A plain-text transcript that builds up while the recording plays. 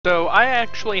I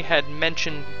actually had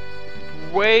mentioned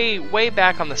way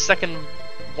back on the second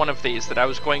one of these that I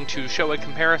was going to show a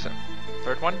comparison.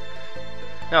 Third one?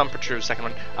 No, I'm pretty sure it was the second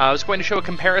one. I was going to show a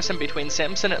comparison between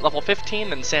Samson at level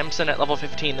 15 and Samson at level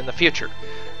 15 in the future.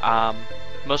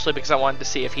 Mostly because I wanted to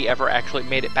see if he ever actually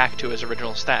made it back to his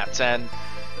original stats, and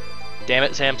damn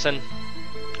it, Samson.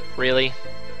 Really?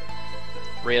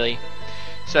 Really?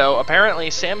 So, apparently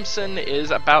Samson is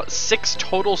about 6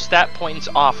 total stat points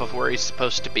off of where he's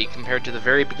supposed to be compared to the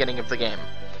very beginning of the game.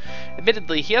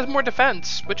 Admittedly, he has more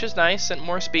defense, which is nice, and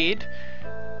more speed.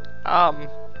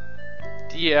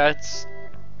 Yeah,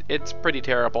 it's pretty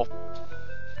terrible.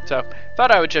 So,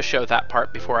 thought I would just show that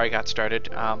part before I got started.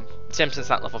 Samson's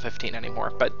not level 15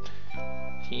 anymore, but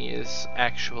he is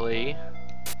actually,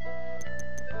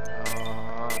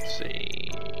 let's see,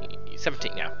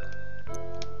 17 now.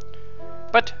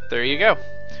 But, there you go.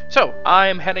 So,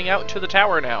 I'm heading out to the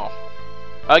tower now.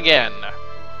 Again.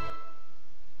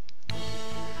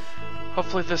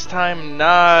 Hopefully this time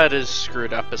not as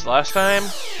screwed up as last time.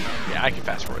 Yeah, I can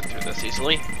fast forward through this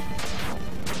easily.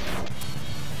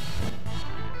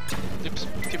 Oops,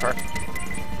 too far.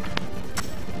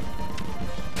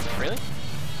 Really?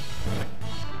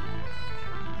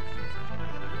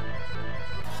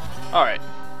 Alright.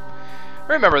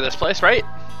 Remember this place, right?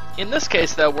 In this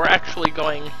case, though, we're actually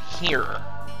going here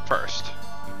first.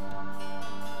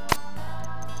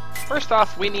 First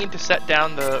off, we need to set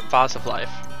down the Vase of Life.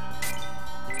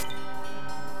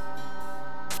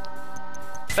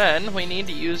 Then, we need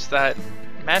to use that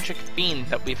magic bean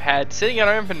that we've had sitting in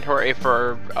our inventory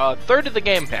for a third of the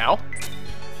game now.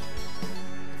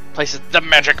 Places the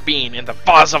magic bean in the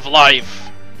Vase of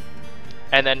Life!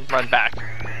 And then run back.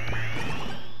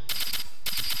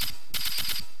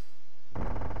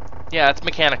 Yeah, it's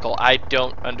mechanical. I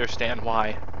don't understand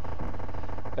why.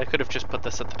 I could have just put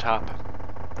this at the top.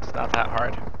 It's not that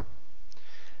hard.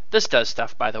 This does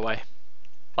stuff, by the way.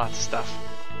 Lots of stuff.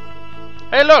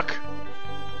 Hey, look!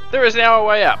 There is now a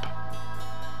way up.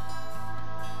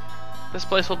 This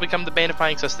place will become the bane of my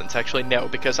existence. Actually, no,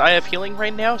 because I have healing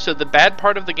right now, so the bad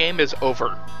part of the game is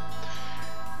over.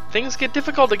 Things get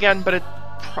difficult again, but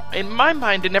in my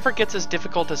mind, it never gets as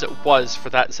difficult as it was for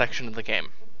that section of the game.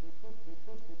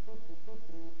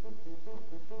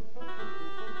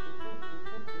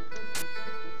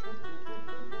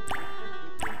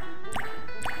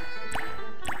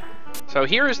 So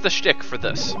here is the shtick for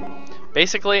this.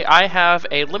 Basically, I have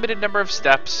a limited number of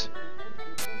steps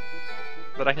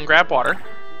that I can grab water.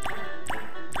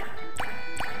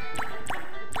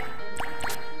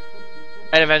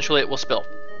 And eventually it will spill.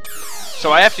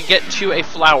 So I have to get to a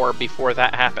flower before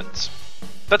that happens.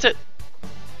 That's it.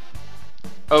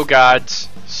 Oh gods,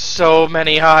 so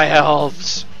many high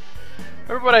elves.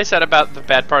 Remember what I said about the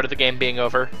bad part of the game being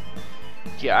over?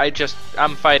 Yeah,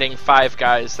 I'm fighting 5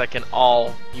 guys that can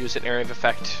all use an area of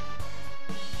effect.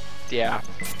 Yeah.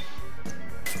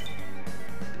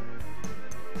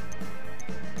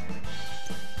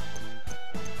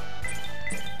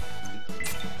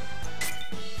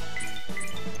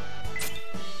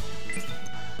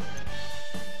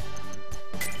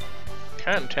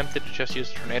 Kinda tempted to just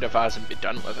use Tornado Vase and be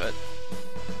done with it.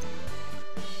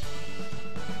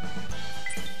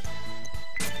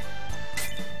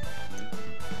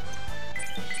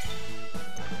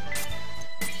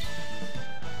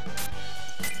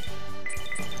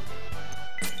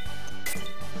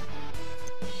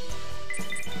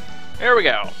 There we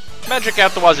go. Magic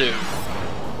out the wazoo.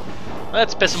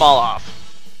 Let's piss them all off.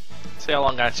 See how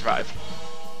long I survive.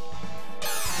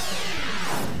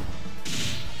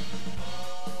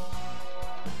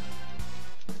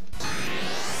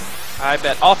 I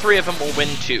bet all 3 of them will win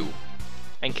too.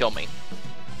 And kill me.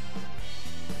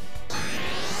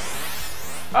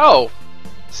 Oh!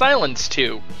 Silence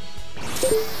too.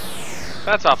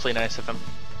 That's awfully nice of him.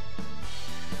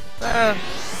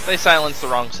 They silenced the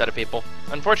wrong set of people.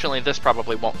 Unfortunately, this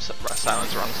probably won't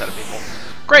silence the wrong set of people.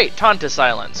 Great! Taunt is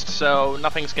silenced, so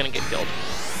nothing's gonna get killed.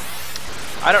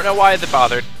 I don't know why they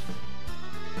bothered.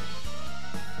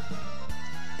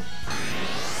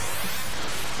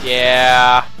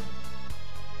 Yeah.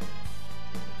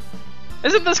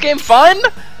 Isn't this game fun?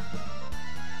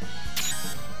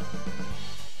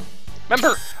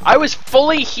 Remember, I was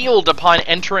fully healed upon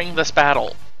entering this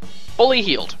battle. Fully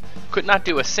healed. Could not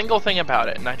do a single thing about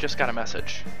it, and I just got a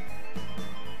message.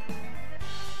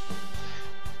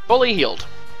 Fully healed.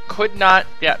 Could not...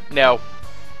 Yeah, no.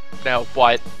 No,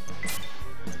 what?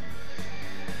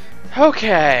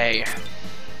 Okay.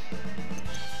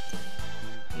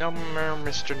 No more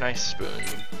Mr. Nice Spoon.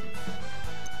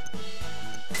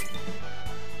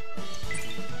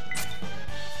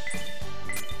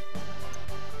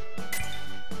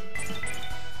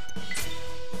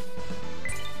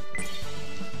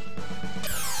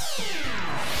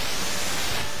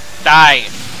 Die!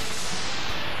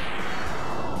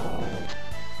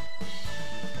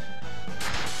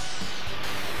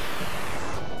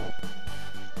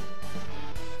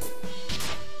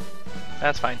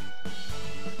 That's fine.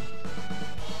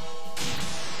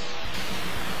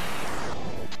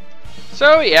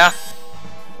 So yeah,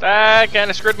 that kind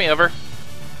of screwed me over.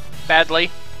 Badly.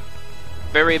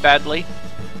 Very badly.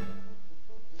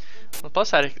 Well,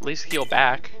 plus I'd at least heal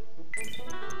back.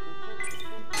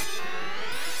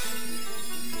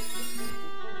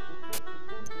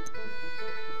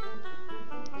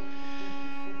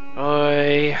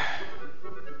 Oy.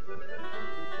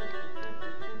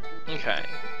 Okay.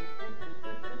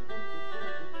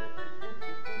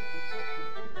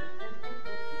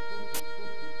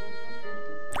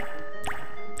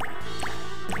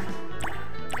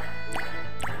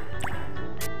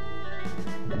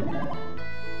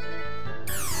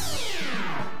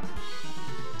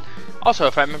 Also,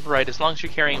 if I remember right, as long as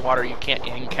you're carrying water, you can't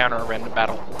encounter a random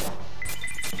battle.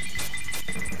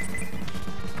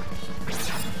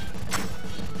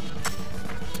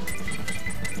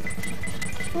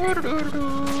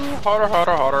 Harder,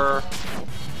 harder, harder.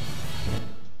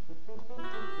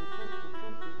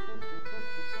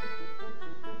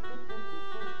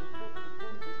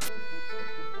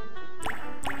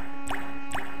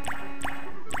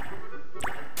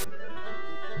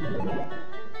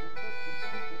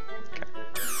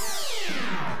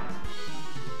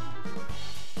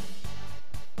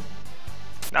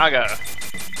 Naga.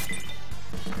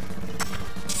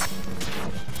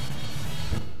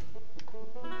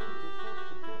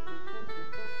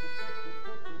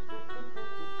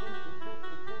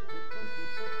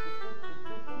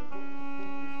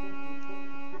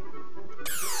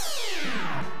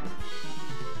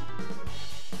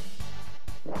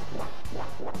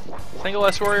 Single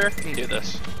S warrior can do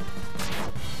this.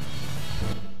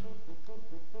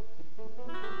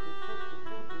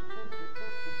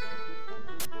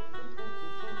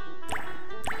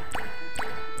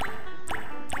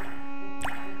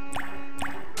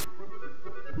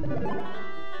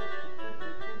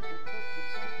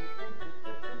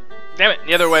 Damn it,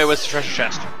 the other way was the treasure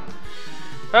chest.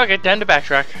 Okay, time to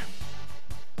backtrack.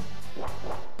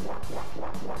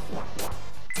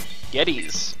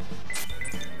 Yetis.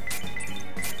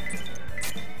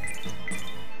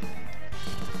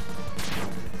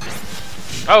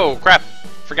 Oh, crap.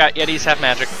 Forgot Yetis have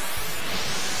magic.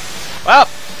 Well,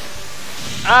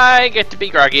 I get to be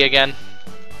groggy again.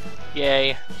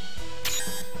 Yay.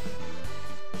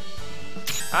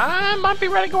 I might be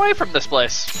running away from this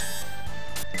place.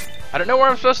 I don't know where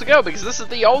I'm supposed to go because this is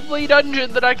the only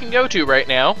dungeon that I can go to right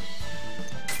now.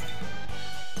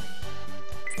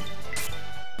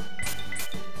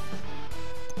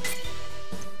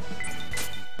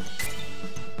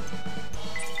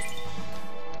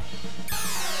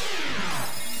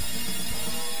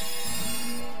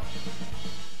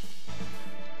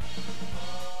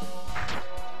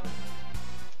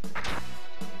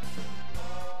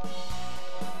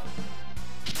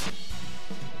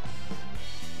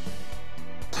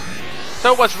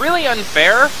 So what's really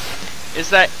unfair is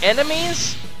that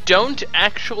enemies don't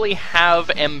actually have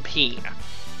MP.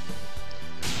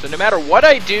 So no matter what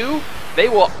I do, they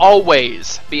will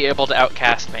always be able to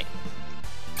outcast me.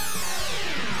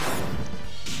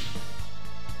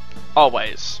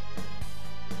 Always.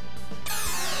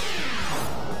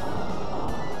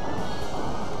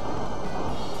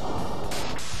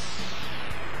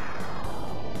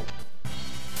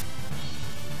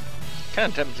 Kind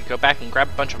of tempted to go back and grab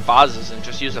a bunch of vases and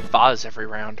just use a vase every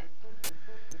round.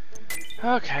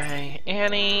 Okay,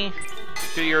 Annie,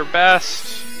 do your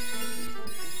best.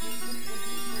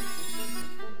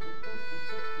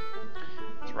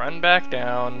 Let's run back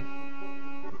down.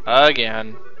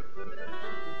 Again.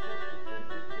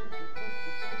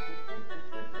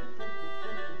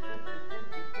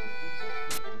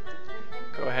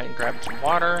 Go ahead and grab some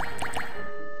water.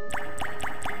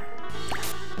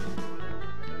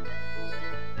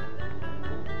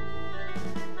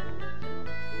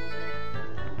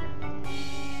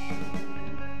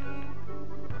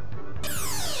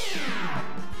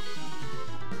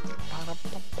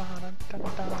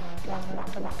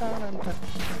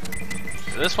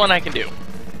 This one I can do.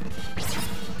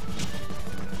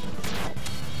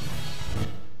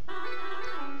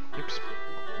 Oops.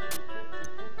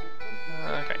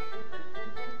 Okay.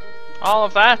 All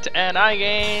of that, and I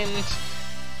gained...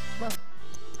 well,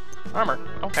 armor.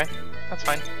 Okay, that's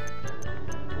fine.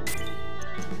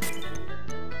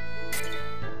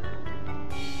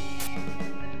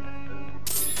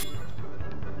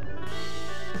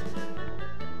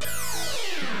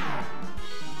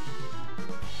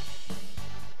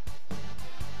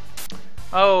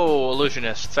 Oh,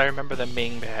 illusionists. I remember them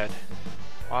being bad.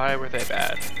 Why were they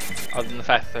bad? Other than the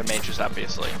fact that they're mages,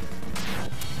 obviously.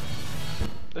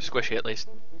 They're squishy at least.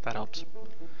 That helps.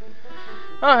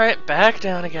 Alright, back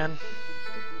down again.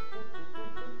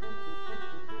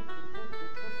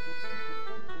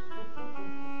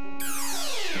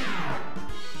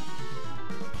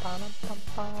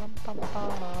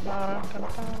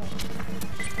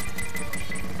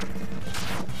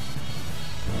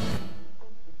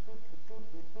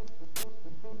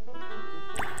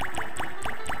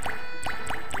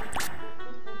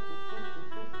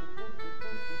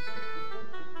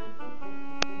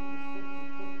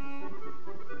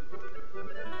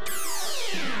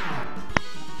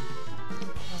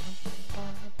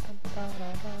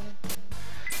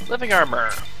 Living armor.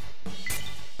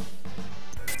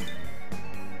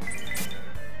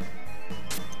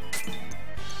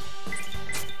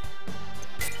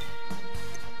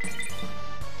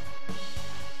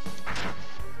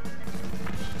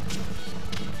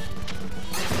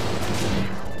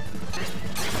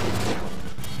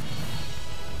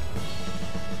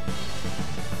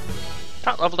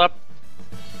 Not leveled up.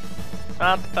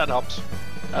 Not that that helps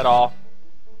at all.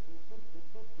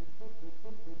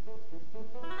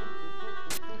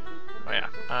 Oh yeah,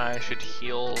 I should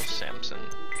heal Samson.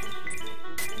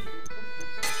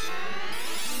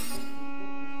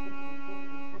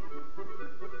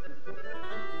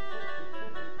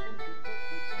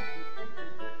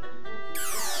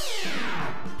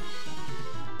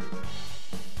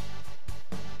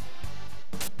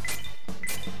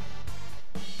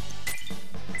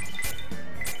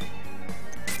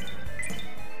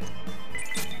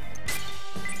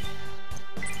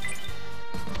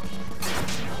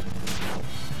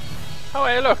 Oh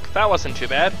hey look, that wasn't too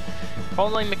bad. If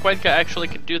only McWedka actually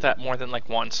could do that more than like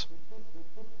once.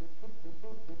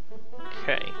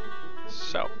 Okay,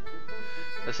 so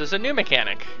this is a new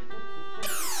mechanic.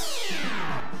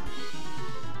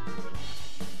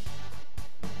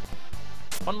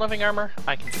 One living armor,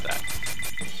 I can do that.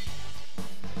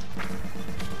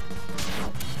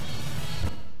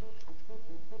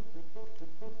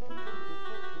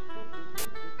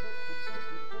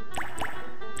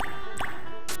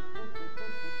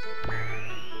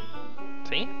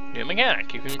 See? New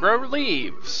mechanic. You can grow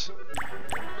leaves.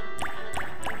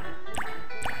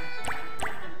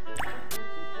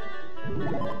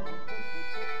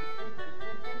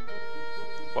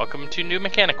 Welcome to New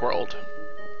Mechanic World.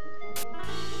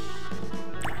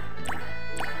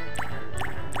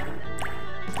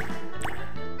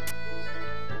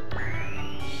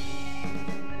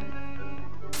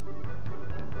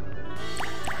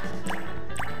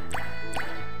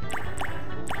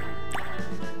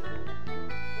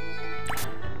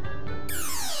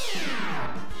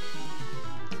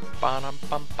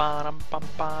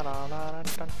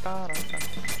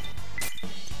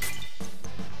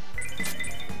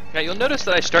 Yeah, you'll notice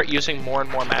that I start using more and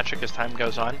more magic as time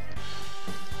goes on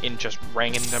in just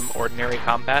random ordinary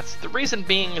combats. The reason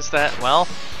being is that, well,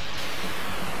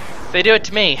 they do it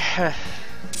to me.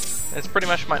 It's pretty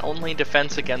much my only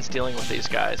defense against dealing with these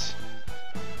guys.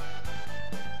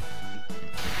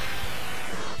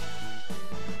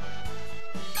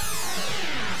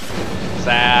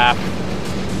 Zap.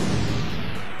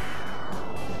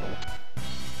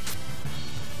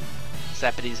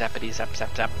 Zappity zappity zap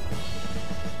zap zap.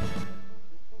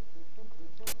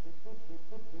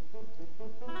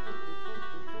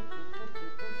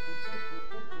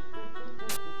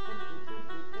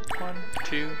 One,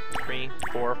 2, 3,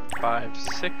 4, 5,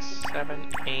 6,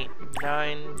 7, 8,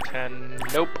 9, 10.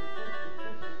 Nope.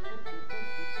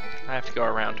 I have to go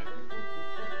around.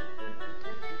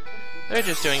 They're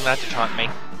just doing that to taunt me.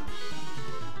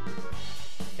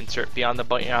 Insert Beyond the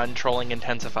Beyond Trolling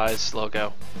Intensifies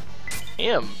logo.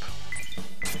 Imp.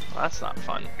 Well, that's not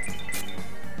fun.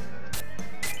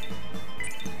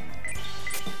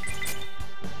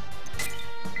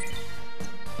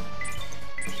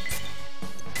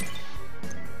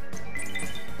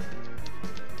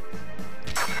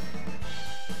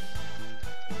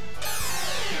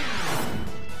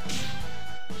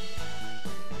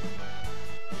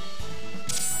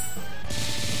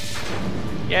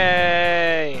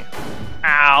 Yay!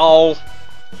 Ow!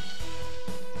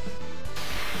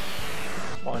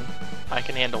 One. I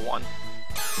can handle one.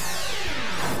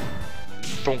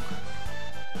 Thunk.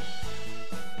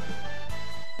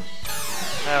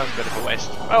 That was a bit of a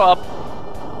waste. Oh well.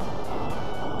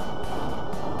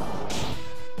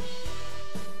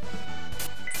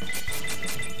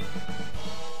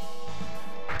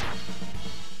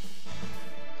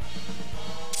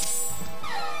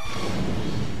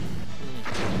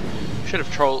 Should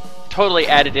have totally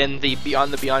added in the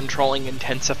Beyond trolling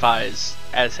intensifies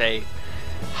as a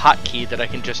hotkey that I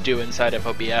can just do inside of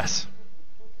OBS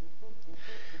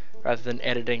rather than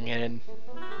editing in.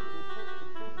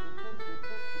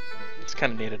 It's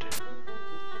kind of needed.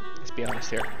 Let's be honest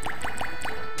here.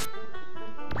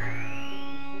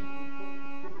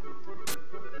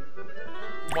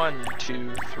 One,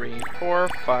 2, 3, 4,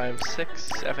 5, 6,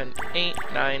 7, 8,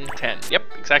 9, 10. Yep,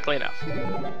 exactly enough.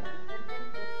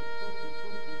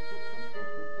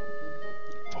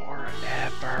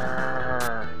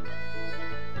 Forever.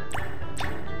 2,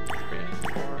 3,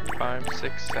 4, 5,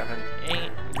 6, 7,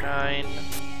 8, 9.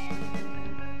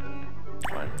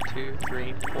 1, 2,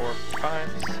 3, 4, 5,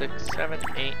 6, 7,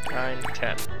 8, 9,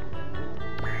 10.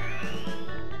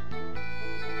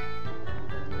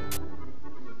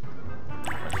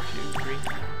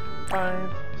 5,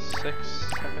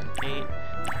 6, 7, 8,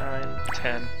 9,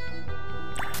 10.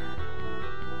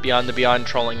 Beyond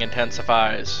trolling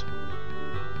intensifies.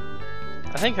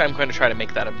 I think I'm going to try to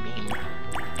make that a meme.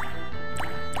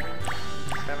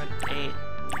 7, 8,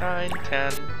 9,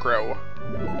 10, grow.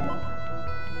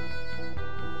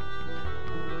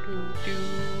 Do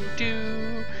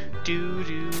do do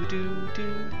do do do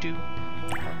do.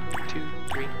 1, 2,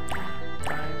 3,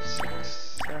 5,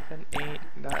 6, 7, 8,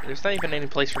 9. There's not even any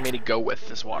place for me to go with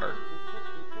this water.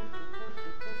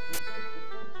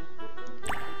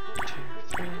 2,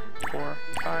 3, 4,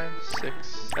 5,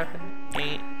 6, 7,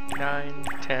 8, 9,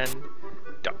 10.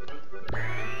 Dump. 1,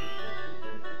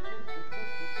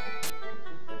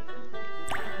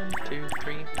 2,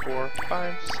 3, 4,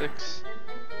 5, 6,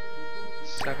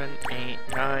 7, 8,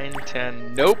 9,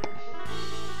 10. Nope.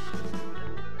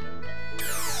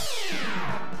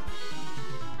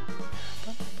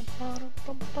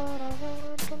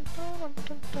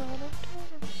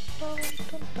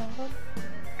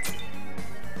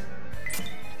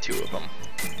 Two of them.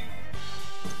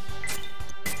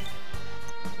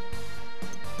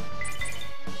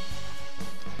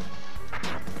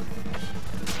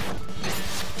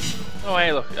 Oh,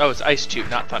 hey, look. Oh, it's Ice 2,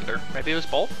 not Thunder. Maybe it was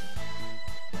both?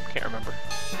 Can't remember.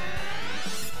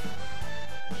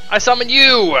 I summon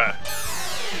you!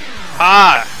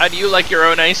 Ha! How do you like your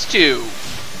own Ice 2?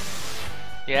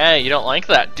 Yeah, you don't like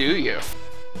that, do you?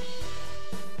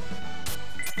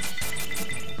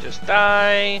 Just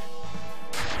die.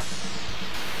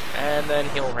 And then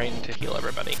Heal Rain to heal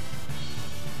everybody.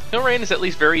 Heal Rain is at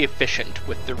least very efficient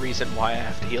with the reason why I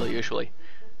have to heal usually.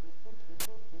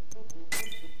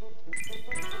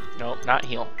 Nope, not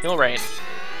heal. Heal Rain.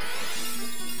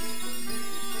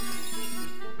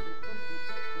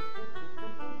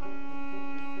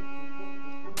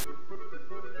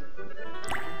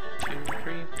 Two,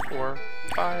 3, 4,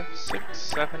 5, 6,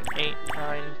 7, 8,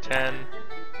 9, 10.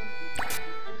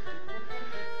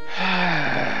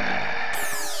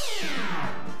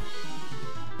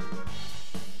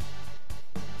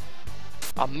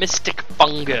 A mystic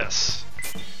fungus.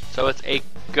 So it's a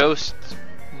ghost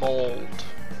mold.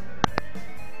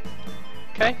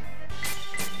 Okay.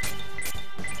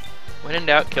 When in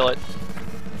doubt, kill it.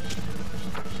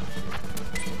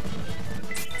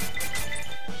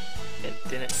 It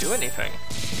didn't do anything.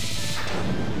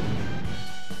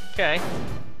 Okay.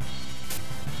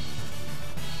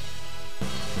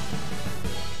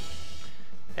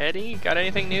 Eddie, got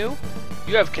anything new?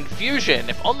 You have confusion.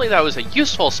 If only that was a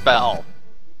useful spell.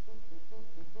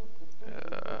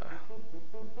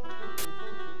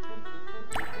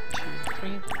 2,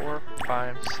 3, 4,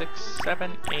 5, 6,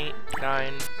 7, 8,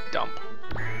 9, dump.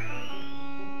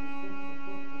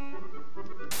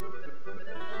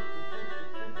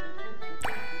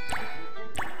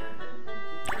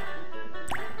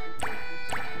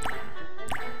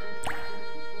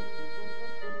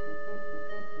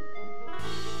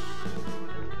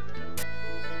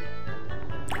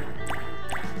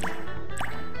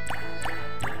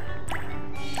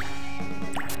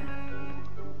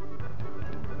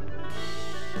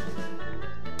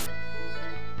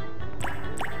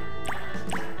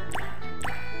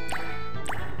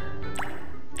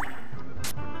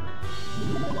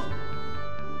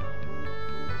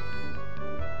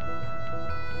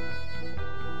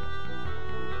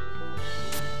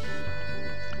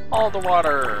 All the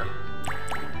water!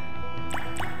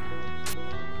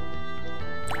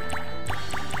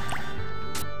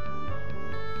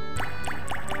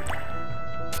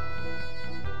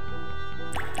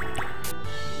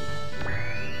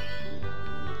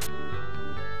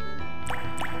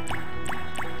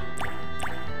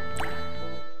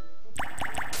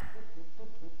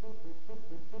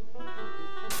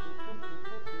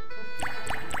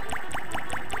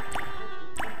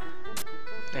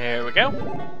 There we go.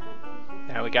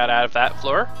 Now we got out of that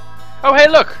floor. Oh, hey,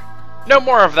 look! No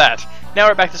more of that! Now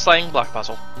we're back to sliding block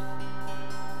puzzle.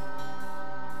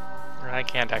 I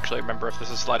can't actually remember if this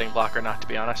is sliding block or not, to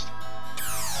be honest.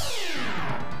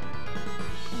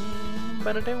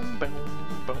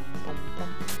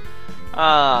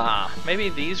 Maybe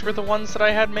these were the ones that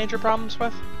I had major problems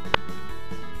with?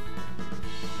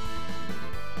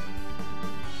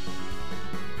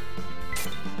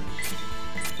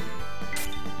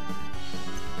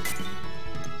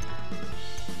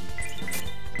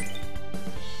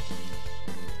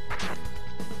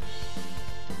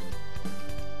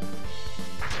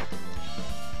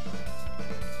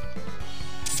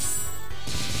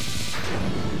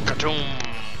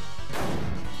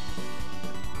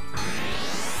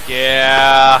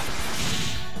 Yeah.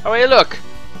 Oh, hey, look!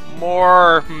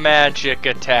 More magic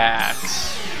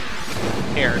attacks.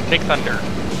 Here, take thunder.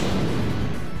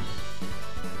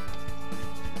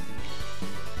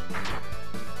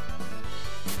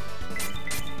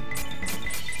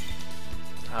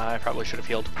 I probably should have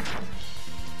healed.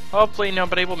 Hopefully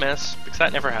nobody will miss, because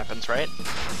that never happens, right?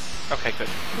 Okay, good.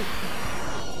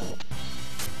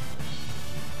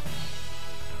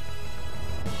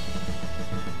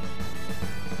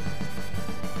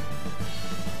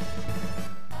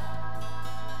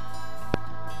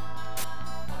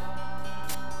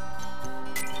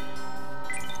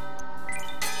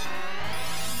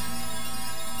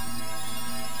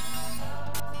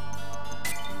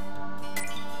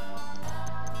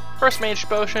 First mage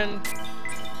potion.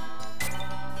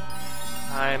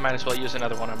 I might as well use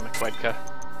another one on McQuedka.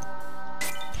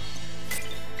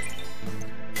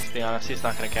 Let's be honest, he's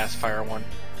not going to cast Fire 1.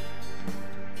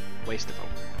 Waste of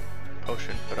a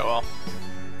potion, but oh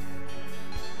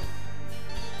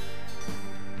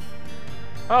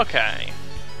well. Okay.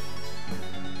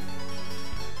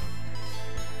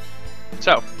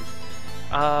 So,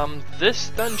 this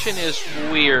dungeon is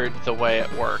weird the way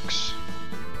it works.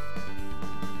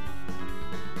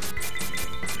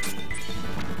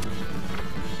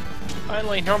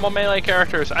 Finally, normal melee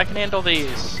characters. I can handle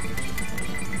these.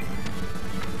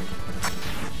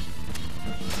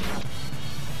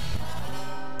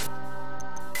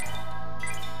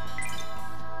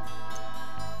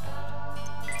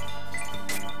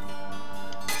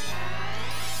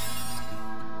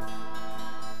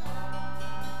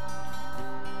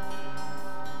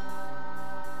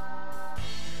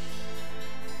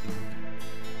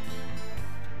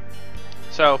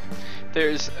 So,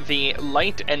 there's the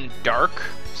light and dark,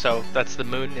 so that's the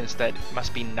moon, is that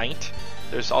must be night.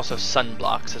 There's also sun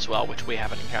blocks as well, which we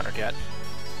haven't encountered yet.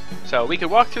 So we could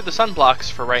walk through the sun blocks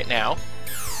for right now.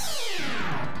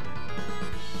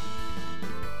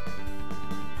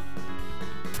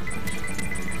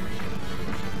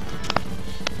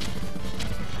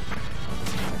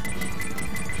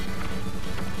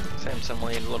 Samson will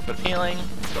need a little bit of healing.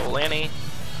 So will Annie.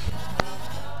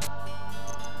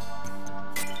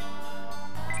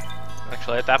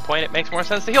 Actually, at that point, it makes more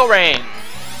sense to heal rain.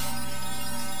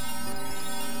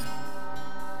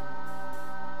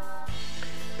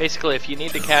 Basically, if you need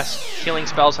to cast healing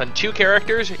spells on 2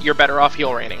 characters, you're better off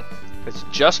heal raining. If it's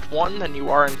just 1, then you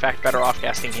are in fact better off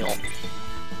casting heal,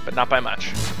 but not by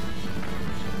much.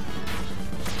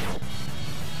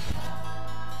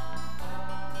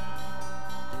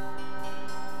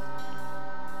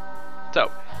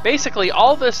 So, basically,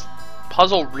 all this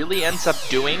puzzle really ends up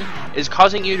doing is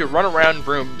causing you to run around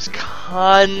rooms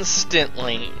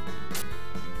constantly.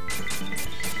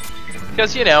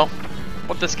 Because, you know,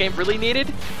 what this game really needed?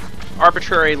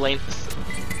 Arbitrary lengths.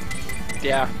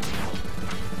 Yeah.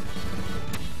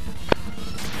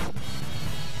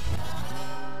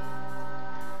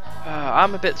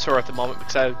 I'm a bit sore at the moment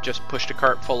because I've just pushed a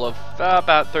cart full of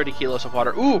about 30 kilos of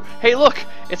water. Ooh, hey look!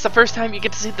 It's the first time you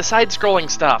get to see the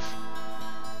side-scrolling stuff.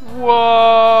 Whoa!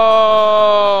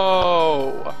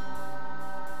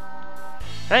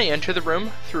 Now you enter the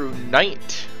room through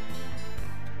night.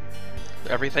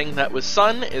 Everything that was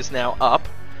sun is now up,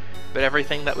 but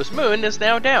everything that was moon is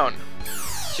now down.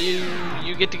 So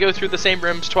you get to go through the same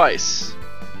rooms twice.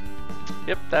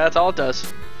 Yep, that's all it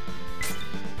does.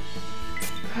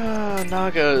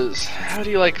 Nagas. How do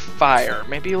you like fire?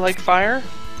 Maybe you like fire?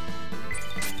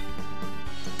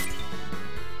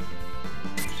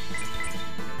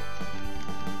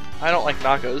 I don't like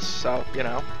Nagas, so, you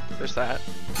know, there's that.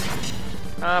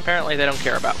 Apparently they don't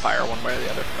care about fire one way or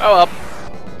the other. Oh well.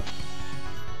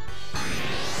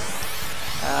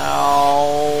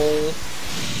 Ow.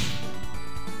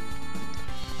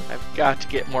 I've got to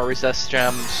get more resist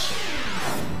gems.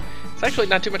 It's actually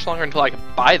not too much longer until I can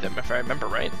buy them, if I remember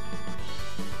right.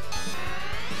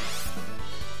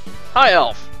 Hi,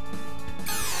 Elf!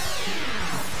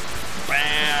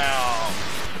 Wow!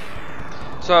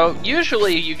 So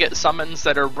usually you get summons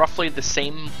that are roughly the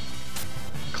same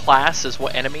class as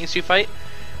what enemies you fight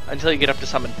until you get up to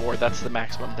summon 4. That's the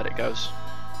maximum that it goes.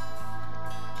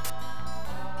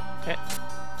 Okay.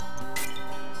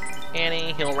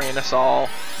 Annie, he'll rain us all.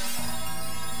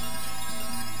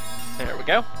 There we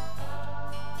go.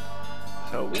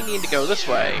 So we need to go this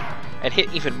way and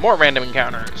hit even more random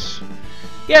encounters.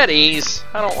 Yetis!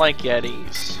 I don't like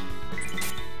Yetis.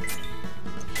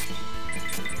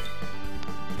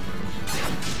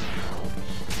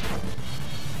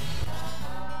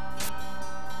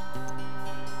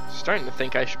 Starting to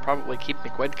think I should probably keep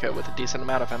McWedka with a decent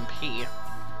amount of MP.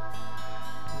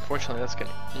 Unfortunately, that's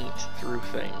going to eat through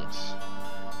things.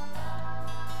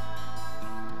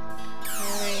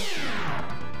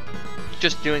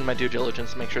 Just doing my due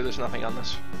diligence to make sure there's nothing on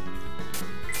this.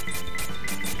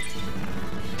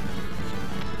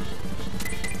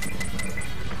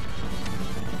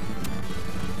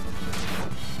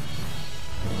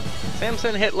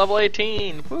 Samson hit level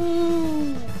 18!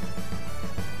 Woo!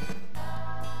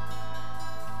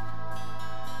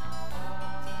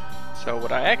 So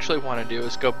what I actually want to do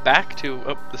is go back to...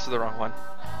 Oh, this is the wrong one.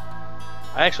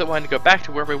 I actually wanted to go back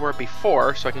to where we were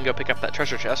before so I can go pick up that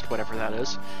treasure chest, whatever that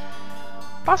is.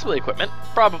 Possibly equipment.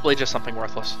 Probably just something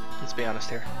worthless. Let's be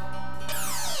honest here.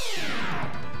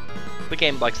 The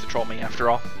game likes to troll me,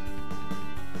 after all.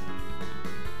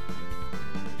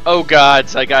 Oh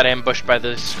gods, I got ambushed by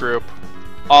this group.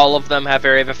 All of them have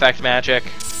Area of Effect magic.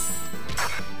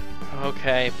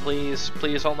 Okay, please,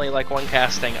 please only like one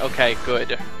casting. Okay,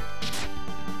 good.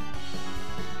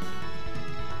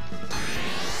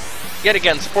 Yet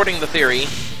again, supporting the theory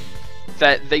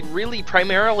that they really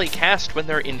primarily cast when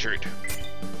they're injured.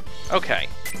 Okay.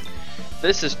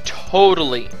 This is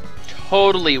totally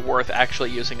worth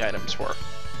actually using items for.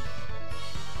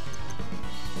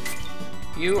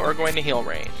 You are going to heal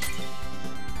rain.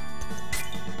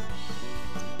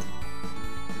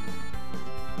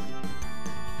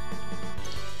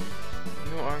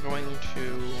 You are going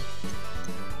to...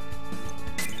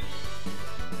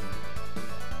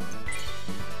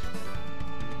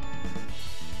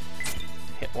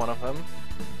 hit one of them.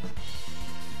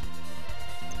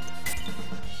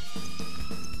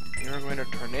 You're going to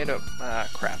tornado... Ah,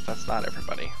 crap, that's not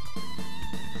everybody.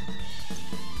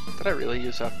 Did I really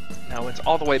use up? No, it's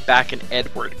all the way back in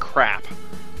Edward. Crap.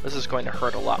 This is going to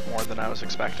hurt a lot more than I was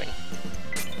expecting.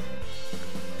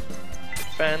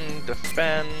 Defend,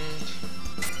 defend.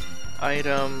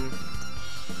 Item.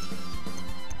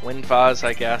 Wind vase,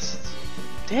 I guess.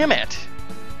 Damn it!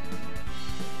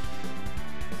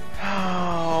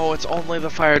 Oh, it's only the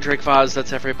Fire Drake vase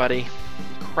that's everybody.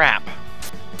 Crap.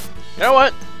 You know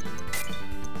what?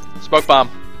 Smoke bomb.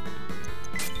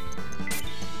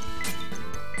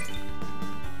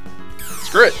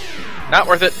 Screw it. Not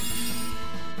worth it.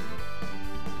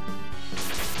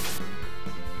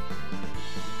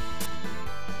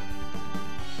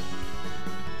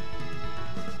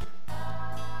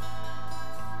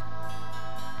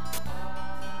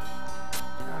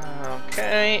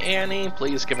 Okay, Annie,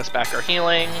 please give us back our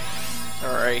healing.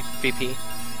 Alright, VP.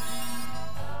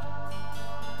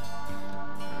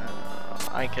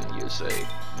 I can use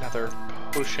another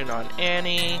potion on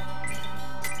Annie.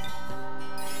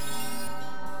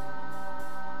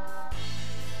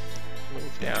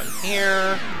 Move down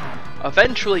here.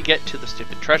 Eventually get to the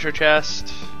stupid treasure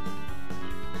chest.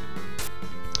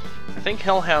 I think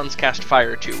Hellhounds cast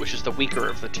Fire too, which is the weaker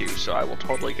of the two, so I will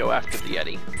totally go after the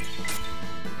Yeti.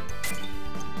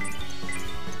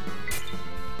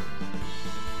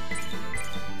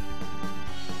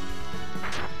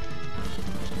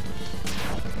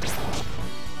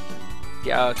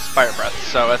 Yeah, it's Fire Breath,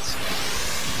 so it's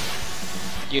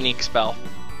unique spell.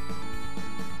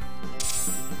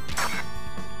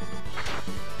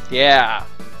 Yeah.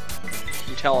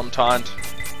 You tell him, Taunt.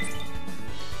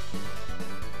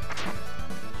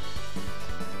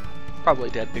 Probably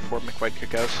dead before McWedka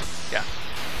goes. Yeah.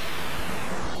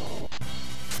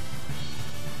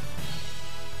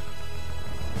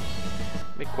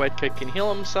 McWedka can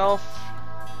heal himself.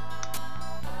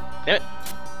 Damn it.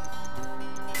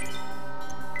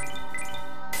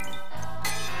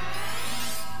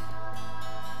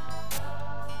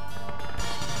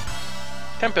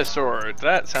 Tempest Sword,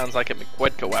 that sounds like a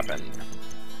McWedka weapon.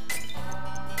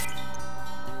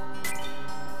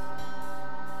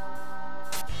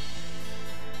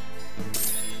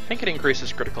 I think it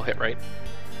increases critical hit rate.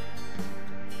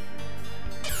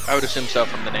 I would assume so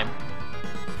from the name.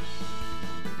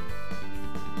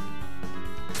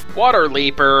 Water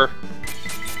Leaper!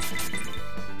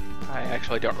 I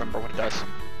actually don't remember what it does.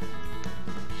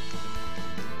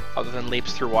 Other than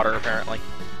leaps through water, apparently.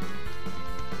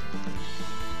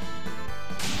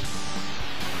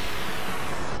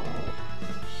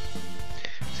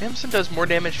 Samson does more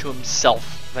damage to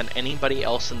himself than anybody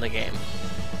else in the game.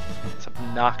 It's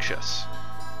obnoxious.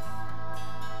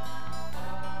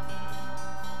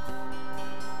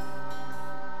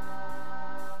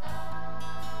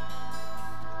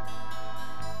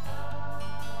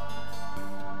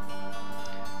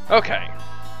 Okay.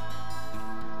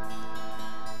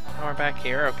 Now we're back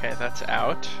here. Okay, that's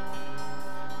out.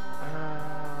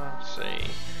 Let's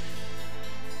see.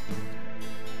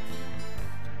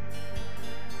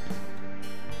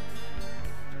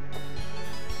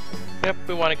 Yep,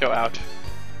 we want to go out.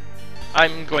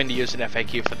 I'm going to use an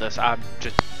FAQ for this. I'm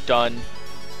just done.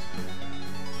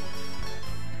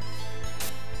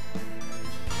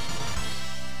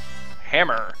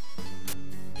 Hammer.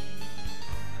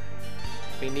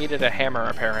 We needed a hammer,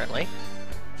 apparently.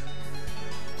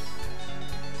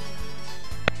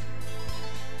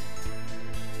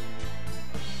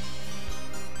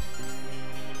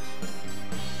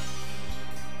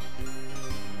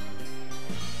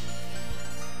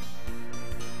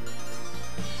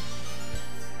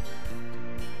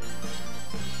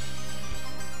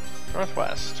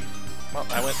 Northwest. Well,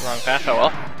 I went the wrong path, oh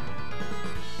well.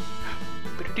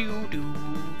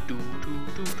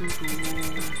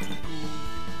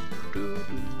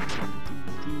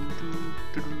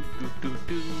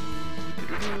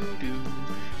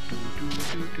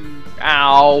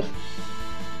 Ow!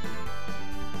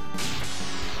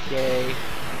 Yay.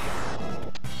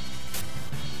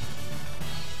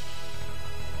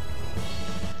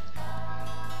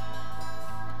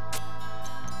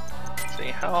 See,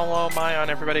 how low am I on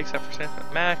everybody except for Samson?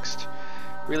 Maxed.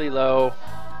 Really low.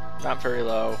 Not very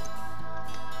low.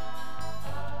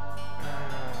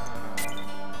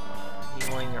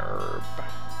 Healing herb.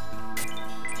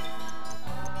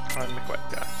 On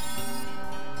McWedga.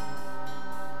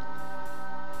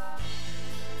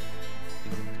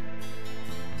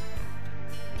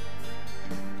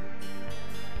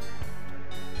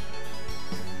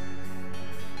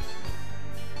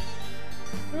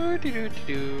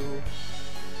 Doo-doo-doo-doo.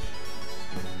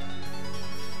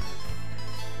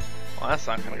 Well, that's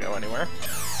not going to go anywhere.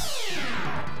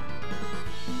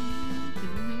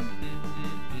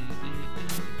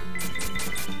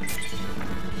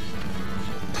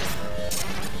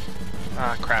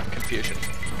 Ah, crap, confusion.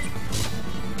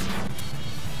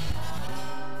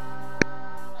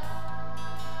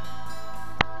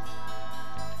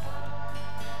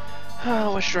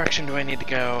 Which direction do I need to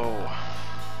go?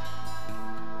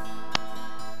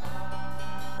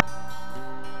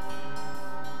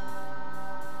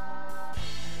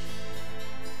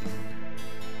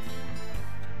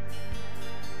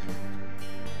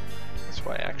 This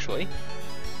way, actually.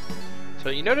 So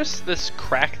you notice this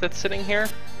crack that's sitting here?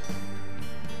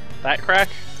 That crack?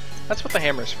 That's what the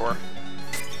hammer's for.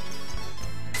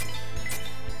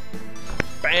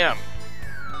 Bam!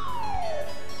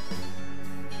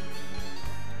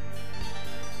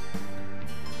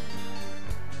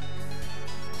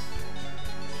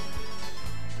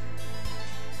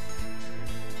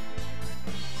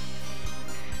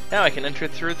 Now I can enter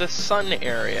through the sun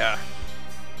area.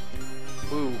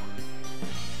 Ooh.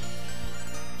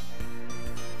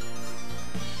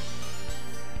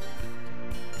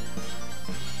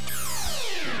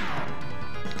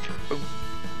 Boom.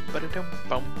 Ba-da-dum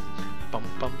bum. Bum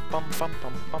bum bum bum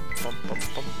bum bum bum bum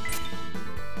bum.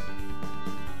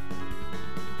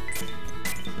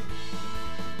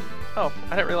 Oh,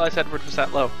 I didn't realize Edward was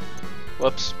that low.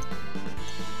 Whoops.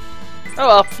 Oh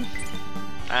well.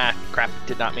 Ah, crap,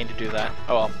 did not mean to do that.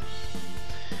 Oh well.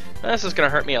 This is gonna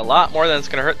hurt me a lot more than it's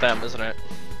gonna hurt them, isn't it?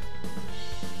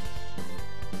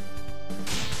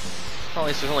 Well, at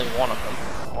least there's only one of them.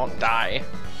 I won't die.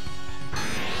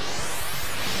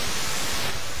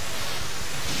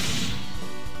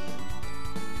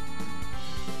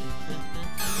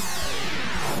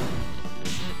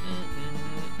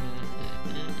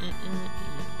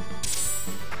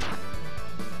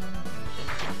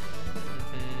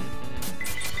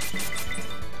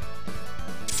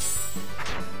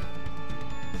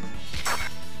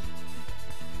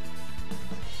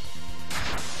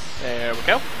 There we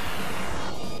go.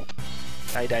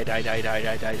 Die, die, die, die, die,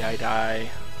 die, die, die, die.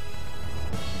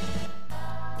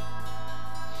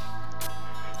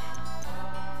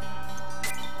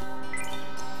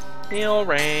 Heal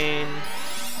rain.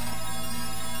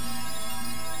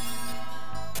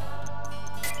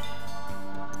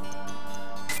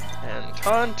 And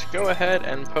taunt, go ahead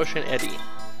and potion Eddie.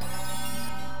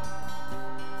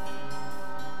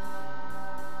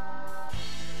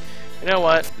 You know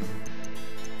what?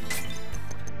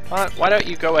 Why don't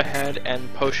you go ahead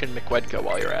and potion McWedga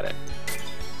while you're at it?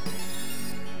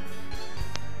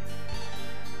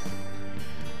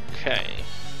 Okay.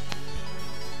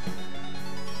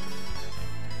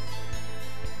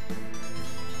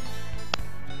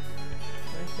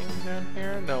 Anything down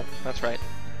here? No, that's right.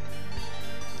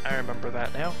 I remember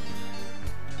that now.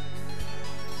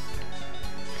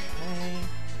 Okay.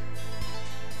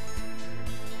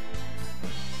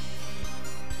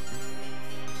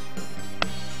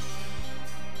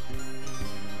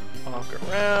 Walk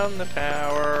around the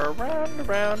tower, round and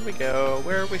around we go.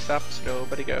 Where we stop,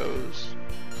 nobody goes.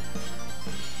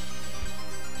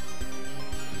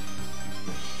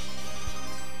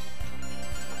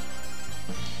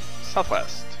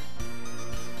 Southwest.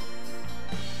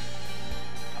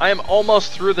 I am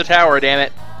almost through the tower, damn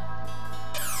it.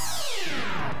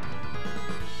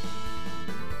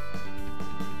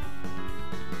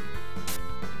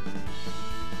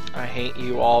 I hate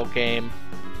you all, game.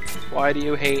 Why do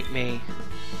you hate me?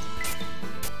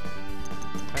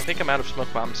 I think I'm out of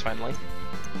smoke bombs finally.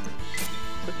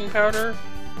 Cooking powder?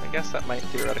 I guess that might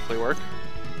theoretically work.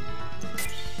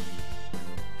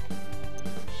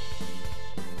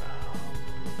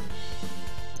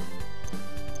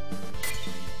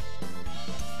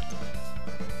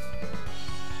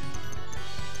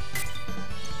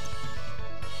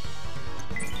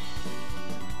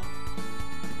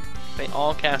 They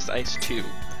all cast ice too.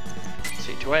 Let's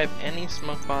see, do I have any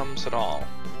smoke bombs at all?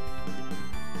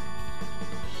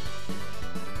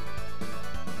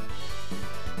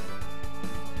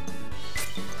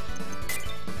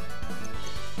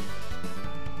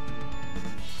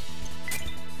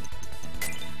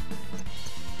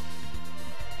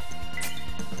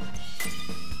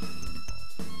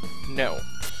 No.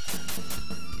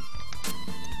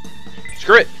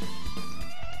 Screw it!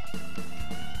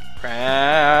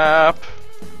 Crap!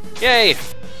 Yay!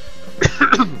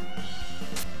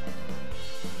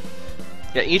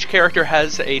 Yeah, each character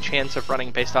has a chance of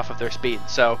running based off of their speed,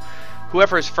 so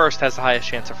whoever is first has the highest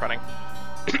chance of running.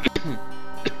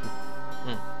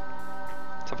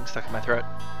 Something stuck in my throat.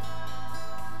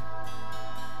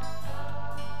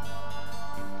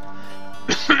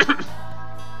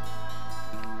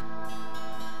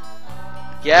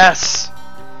 Yes!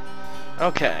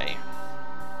 Okay.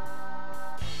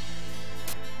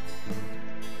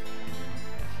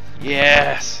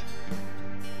 Yes!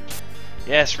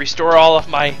 Yes, restore all of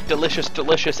my delicious,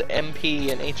 delicious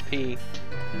MP and HP.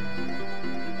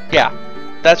 Yeah,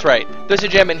 that's right. There's a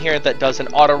gem in here that does an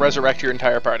auto-resurrect your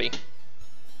entire party.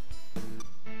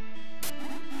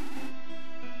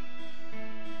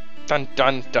 Dun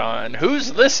dun dun.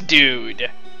 Who's this dude?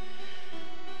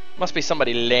 Must be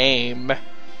somebody lame.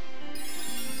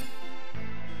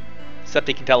 Except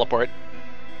he can teleport.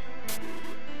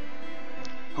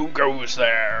 Who goes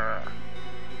there?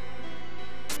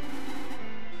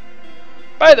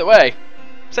 By the way,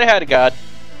 say hi to God.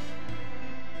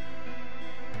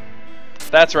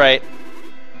 That's right.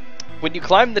 When you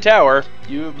climb the tower,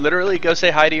 you literally go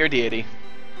say hi to your deity.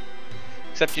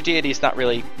 Except your deity's not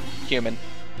really human.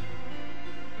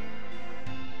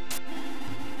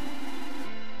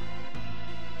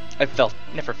 I've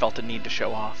never felt a need to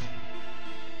show off.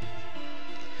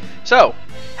 So,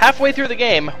 halfway through the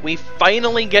game, we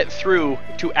finally get through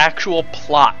to actual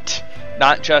plot.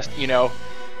 Not just, you know,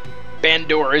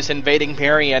 Bandor is invading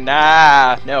Marion.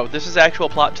 Ah, no, this is actual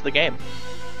plot to the game.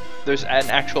 There's an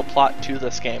actual plot to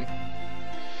this game.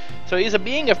 So he's a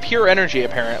being of pure energy,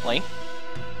 apparently.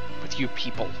 With you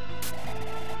people.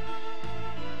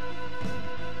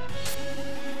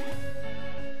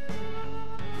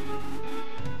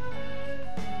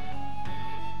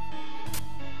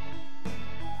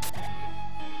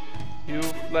 You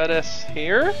lettuce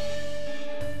here?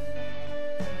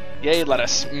 Yay,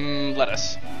 lettuce.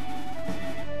 Lettuce.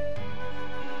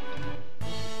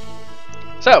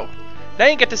 So, now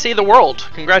you get to see the world.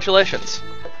 Congratulations.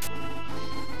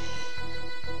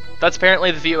 That's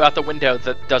apparently the view out the window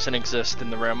that doesn't exist in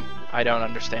the room. I don't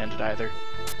understand it either.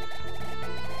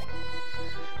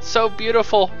 So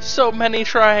beautiful. So many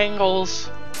triangles.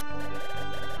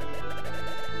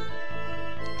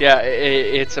 Yeah,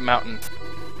 it's a mountain.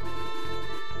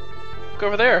 Look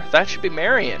over there. That should be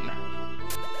Marion.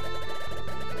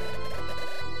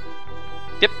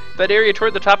 Yep, that area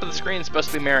toward the top of the screen is supposed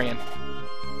to be Marion.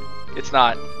 It's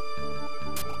not.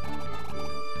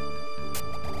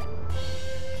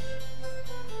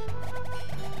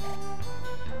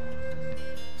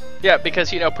 Yeah,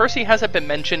 because, you know, Percy hasn't been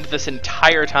mentioned this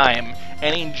entire time,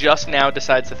 and he just now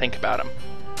decides to think about him.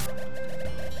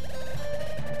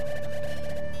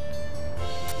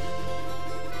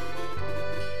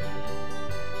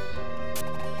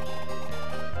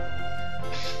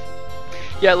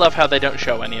 Yeah, I love how they don't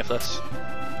show any of this.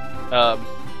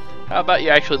 How about you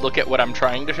actually look at what I'm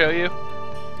trying to show you?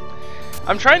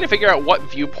 I'm trying to figure out what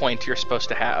viewpoint you're supposed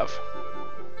to have.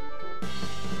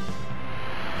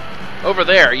 Over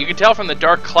there, you can tell from the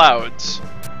dark clouds.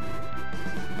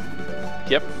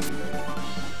 Yep.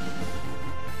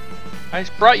 I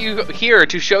brought you here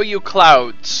to show you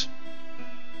clouds.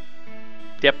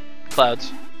 Yep,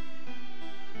 clouds.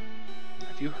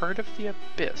 Have you heard of the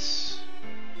abyss?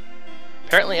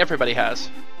 Apparently everybody has.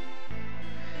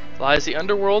 Lies the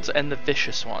underworlds and the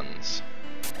vicious ones.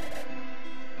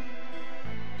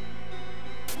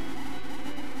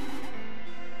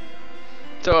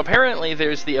 So apparently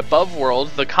there's the above world,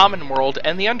 the common world,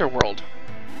 and the underworld.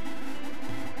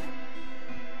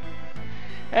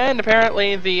 And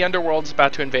apparently the underworld's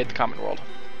about to invade the common world.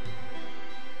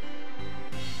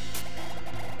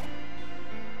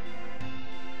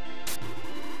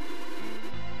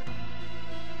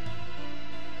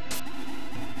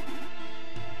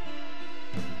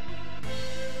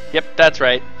 Yep, that's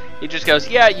right. He just goes,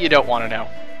 yeah, you don't want to know.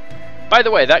 By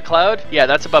the way, that cloud, yeah,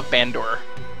 that's above Bandor.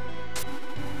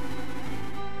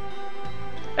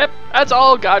 Yep, that's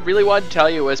all God really wanted to tell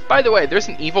you was, by the way, there's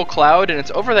an evil cloud and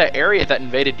it's over that area that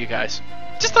invaded you guys.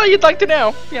 Just thought you'd like to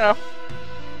know, you know.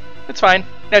 It's fine.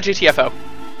 Now GTFO.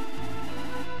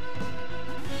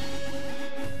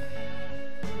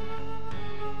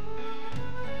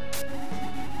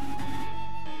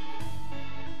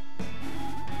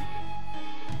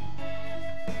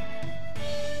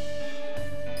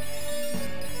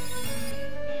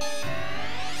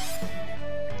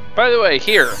 By the way,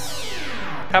 here,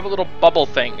 have a little bubble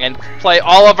thing and play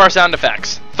all of our sound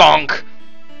effects. Thonk!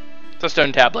 It's a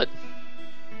stone tablet.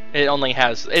 It only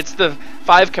has... It's the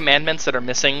 5 commandments that are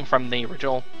missing from the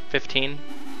original 15.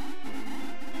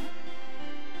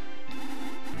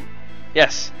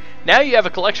 Yes. Now you have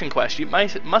a collection quest. You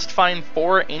must find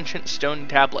 4 ancient stone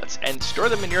tablets and store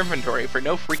them in your inventory for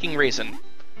no freaking reason.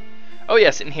 Oh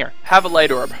yes, in here. Have a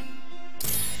light orb.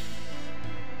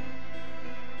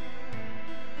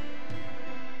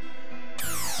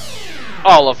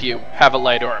 All of you have a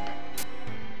light orb.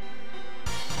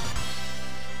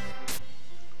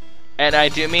 And I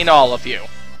do mean all of you.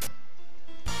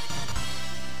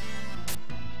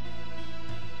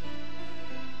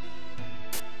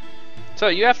 So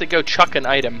you have to go chuck an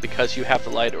item because you have the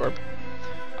light orb.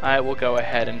 I will go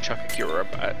ahead and chuck a cure orb.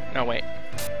 No, wait.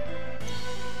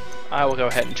 I will go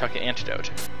ahead and chuck an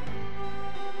antidote.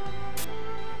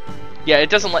 Yeah, it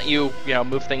doesn't let you, you know,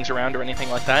 move things around or anything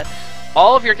like that.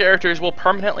 All of your characters will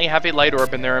permanently have a light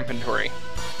orb in their inventory.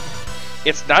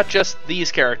 It's not just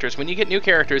these characters. When you get new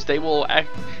characters, they will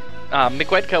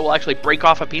Migwedka will actually break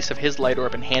off a piece of his light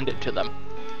orb and hand it to them.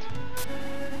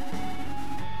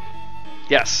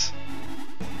 Yes.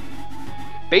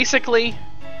 Basically,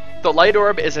 the light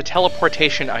orb is a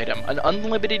teleportation item, an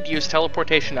unlimited use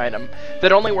teleportation item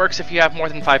that only works if you have more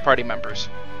than 5 party members.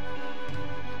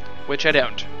 Which I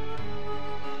don't.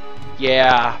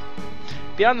 Yeah.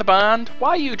 Beyond the Bond,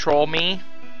 why you troll me?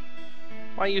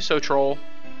 Why you so troll?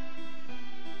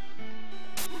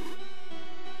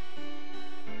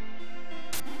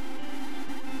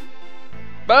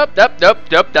 Nope,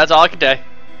 that's all I can say.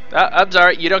 I'm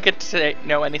sorry, you don't get to say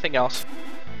know anything else.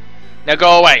 Now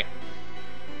go away.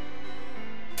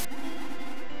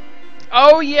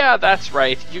 Oh yeah, that's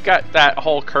right. You got that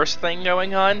whole curse thing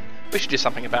going on. We should do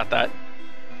something about that.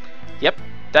 Yep.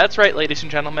 That's right, ladies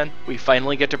and gentlemen, we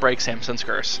finally get to break Samson's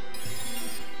curse.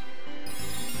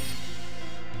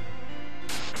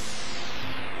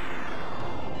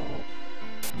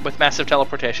 With massive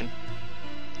teleportation.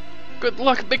 Good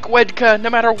luck, Migwedka, no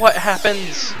matter what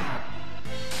happens!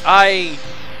 I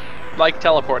like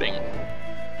teleporting.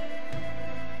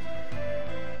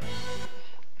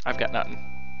 I've got nothing.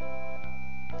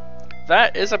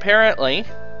 That is apparently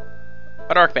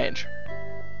a Dark Mage.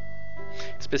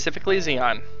 Specifically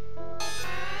Xeon.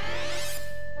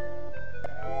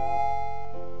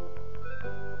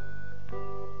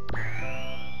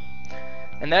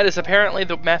 And that is apparently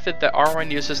the method that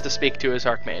Arwen uses to speak to his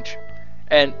Archmage.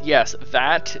 And yes,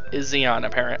 that is Xeon,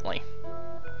 apparently.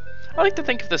 I like to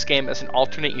think of this game as an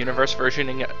alternate universe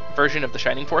version of the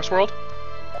Shining Force world.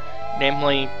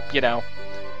 Namely, you know,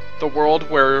 the world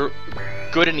where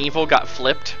good and evil got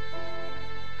flipped.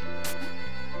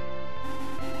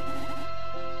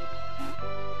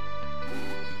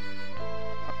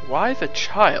 Why the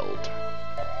child?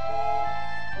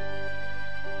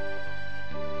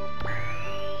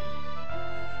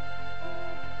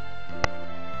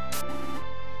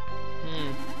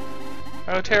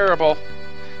 Oh, terrible.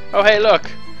 Oh, hey,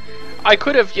 look. I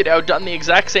could have, you know, done the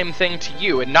exact same thing to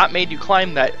you and not made you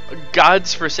climb that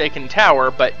god's forsaken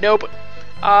tower, but nope.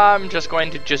 I'm just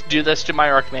going to just do this to my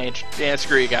Archmage. Yeah,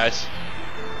 screw you guys.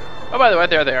 Oh, by the way,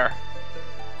 there they are.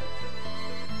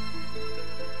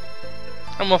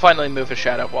 And we'll finally move a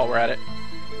shadow while we're at it.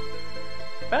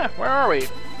 Ah, where are we?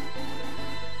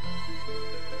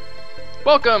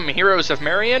 Welcome, Heroes of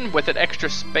Marion, with an extra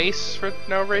space for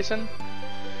no reason.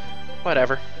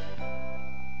 Whatever.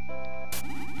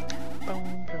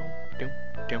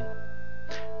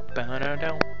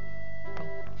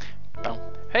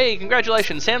 Hey,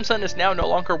 congratulations, Samson is now no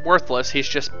longer worthless, he's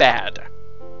just bad.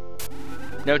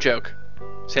 No joke.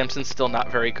 Samson's still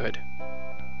not very good.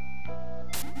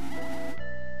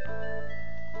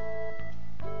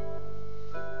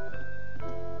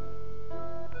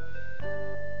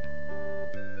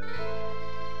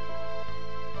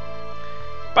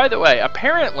 By the way,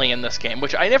 apparently in this game,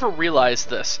 which I never realized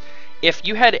this, if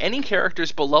you had any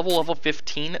characters below level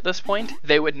 15 at this point,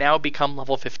 they would now become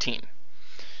level 15.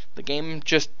 The game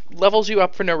just levels you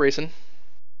up for no reason.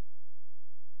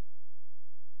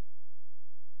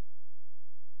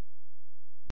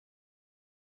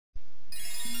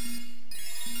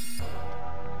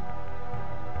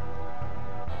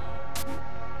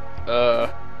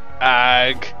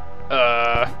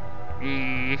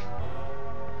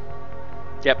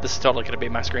 Yep, this is totally going to be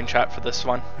my screenshot for this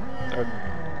one.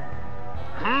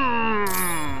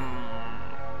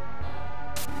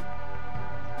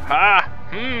 Ha!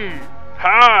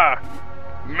 Ha!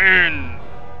 Min!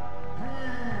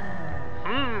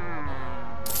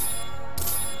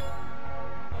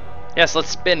 Yes, let's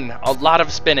spin. A lot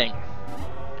of spinning.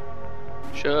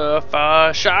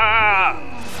 Shafa sha!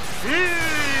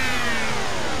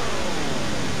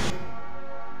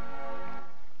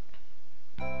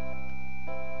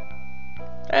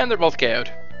 And they're both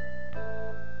KO'd.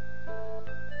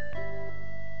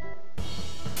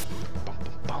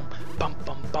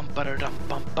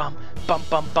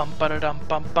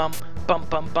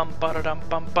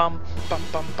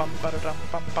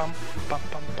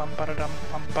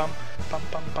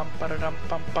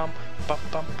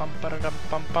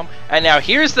 And now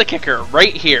here's the kicker,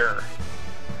 right here.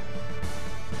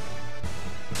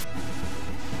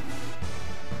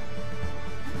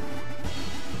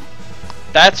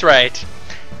 That's right.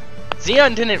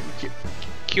 Xeon didn't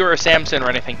cure Samson or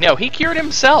anything. No, he cured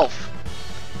himself.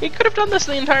 He could have done this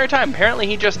the entire time. Apparently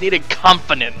he just needed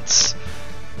confidence.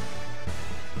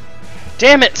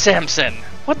 Damn it, Samson!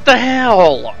 What the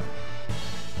hell?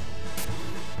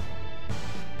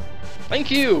 Thank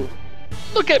you!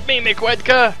 Look at me,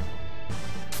 Mikwedka!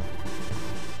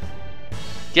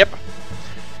 Yep.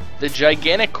 The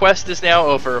gigantic quest is now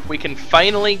over. We can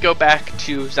finally go back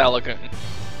to Zalagoon.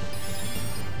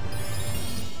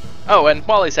 Oh, and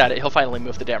while he's at it, he'll finally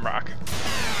move the damn rock.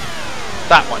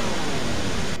 That one.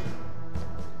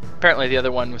 Apparently the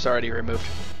other one was already removed.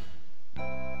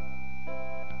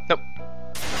 Nope.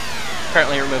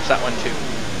 Apparently it removes that one too.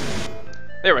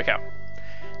 There we go.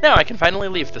 Now I can finally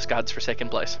leave this god's forsaken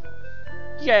place.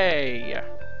 Yay!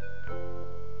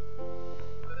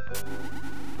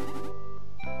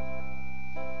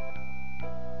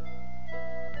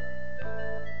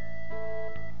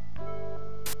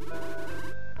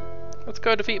 Let's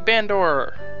go defeat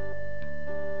Bandor!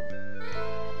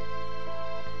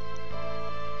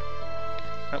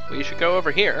 Oh, we should go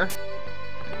over here.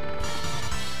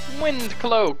 Wind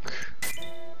Cloak!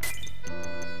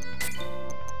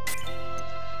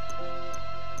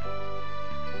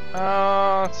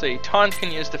 Let's see. Taunt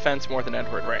can use defense more than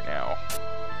Edward right now.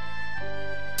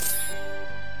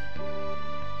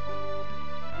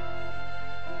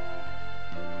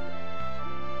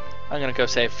 I'm gonna go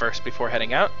save first before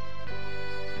heading out.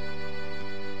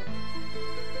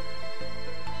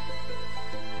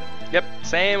 Yep,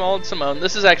 same old Simone.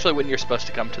 This is actually when you're supposed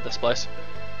to come to this place.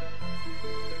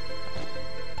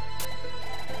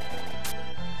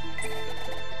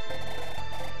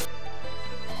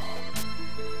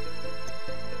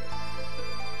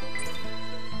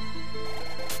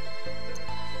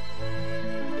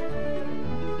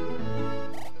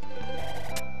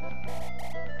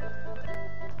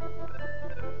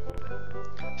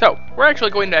 So, we're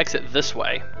actually going to exit this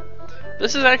way.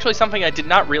 This is actually something I did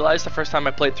not realize the first time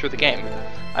I played through the game.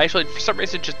 I actually, for some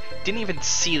reason, just didn't even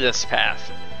see this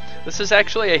path. This is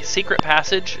actually a secret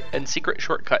passage and secret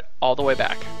shortcut all the way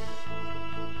back.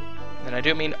 And I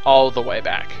do mean all the way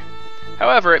back.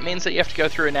 However, it means that you have to go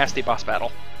through a nasty boss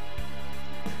battle.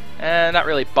 And not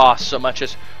really boss so much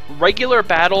as regular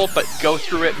battle, but go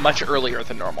through it much earlier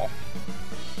than normal.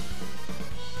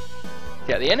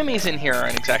 Yeah, the enemies in here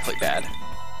aren't exactly bad.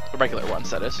 The regular ones,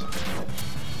 that is.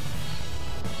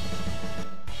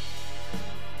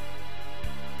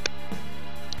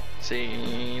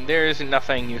 See, there's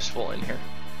nothing useful in here,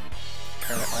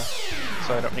 apparently,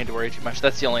 so I don't need to worry too much.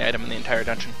 That's the only item in the entire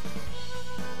dungeon.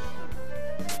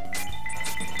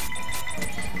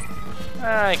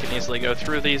 I can easily go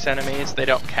through these enemies. They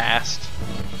don't cast.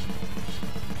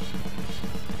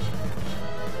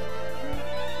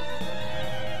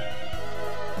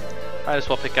 Might as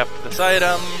well pick up this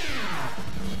item.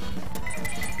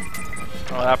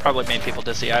 Oh, that probably made people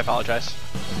dizzy. I apologize.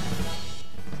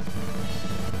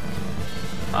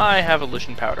 I have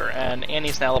illusion powder, and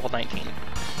Annie's now level 19.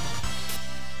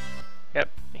 Yep,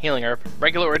 healing herb.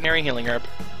 Regular, ordinary healing herb.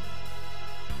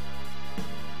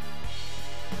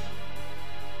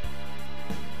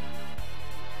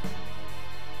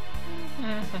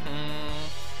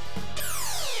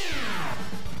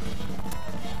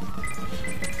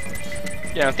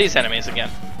 Yeah, with these enemies again.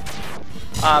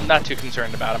 I'm not too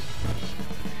concerned about them.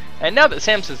 And now that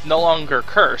Samson's no longer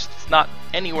cursed, it's not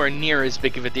anywhere near as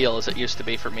big of a deal as it used to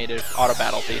be for me to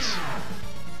auto-battle these.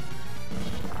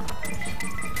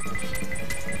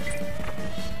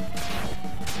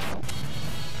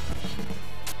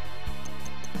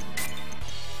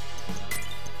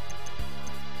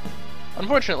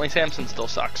 Unfortunately, Samson still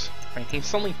sucks. I mean,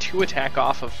 he's only 2 attack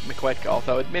off of McWetko,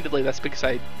 although admittedly that's because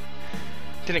I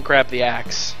didn't grab the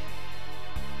axe.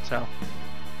 So,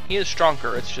 he is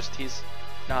stronger, it's just he's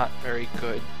not very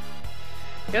good.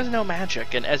 He has no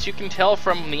magic, and as you can tell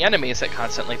from the enemies that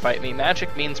constantly fight me,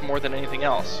 magic means more than anything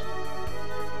else.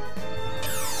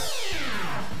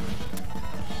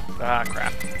 Ah,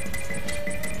 crap.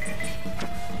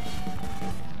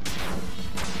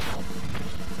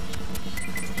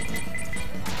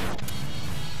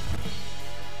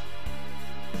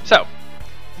 So,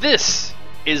 this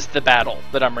is the battle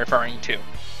that I'm referring to.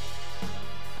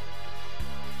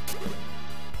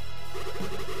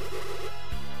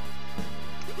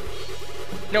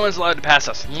 No one's allowed to pass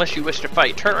us unless you wish to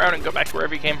fight. Turn around and go back to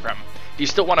wherever you came from. Do you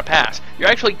still want to pass? You're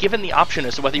actually given the option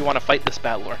as to whether you want to fight this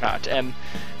battle or not. And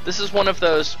this is one of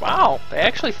those, wow, they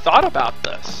actually thought about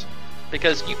this.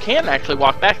 Because you can actually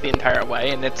walk back the entire way,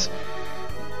 and it's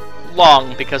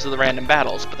long because of the random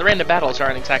battles. But the random battles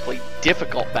aren't exactly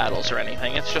difficult battles or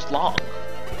anything, it's just long.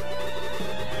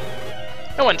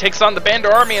 No one takes on the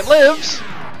Bandor army and lives!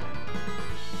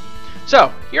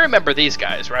 So, you remember these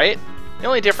guys, right? The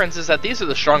only difference is that these are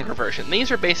the stronger version.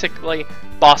 These are basically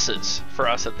bosses for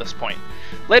us at this point.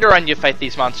 Later on you fight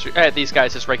these these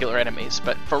guys as regular enemies,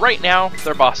 but for right now,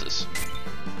 they're bosses.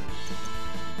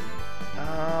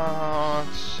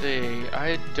 Let's see,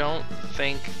 I don't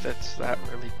think that's that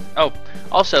really... Oh,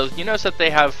 also, you notice that they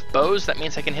have bows, that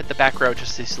means I can hit the back row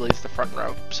just as easily as the front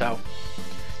row, so...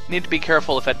 Need to be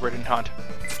careful if Edward and taunt.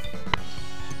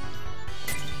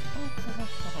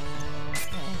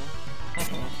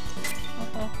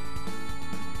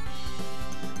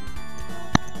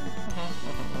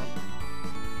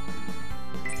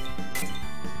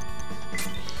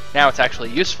 Now it's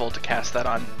actually useful to cast that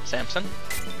on Samson.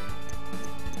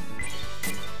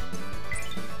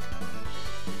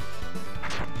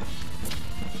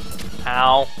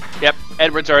 Ow. Yep,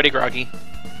 Edward's already groggy.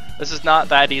 This is not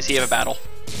that easy of a battle.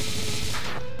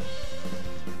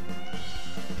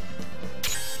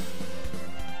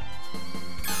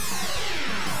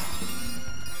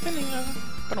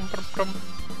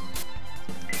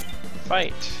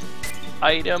 Fight.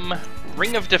 Item,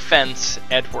 Ring of Defense,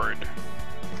 Edward.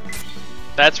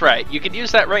 That's right, you could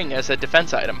use that ring as a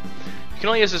defense item. You can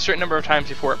only use it a certain number of times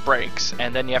before it breaks,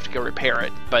 and then you have to go repair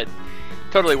it, but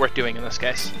totally worth doing in this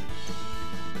case.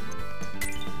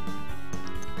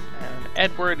 And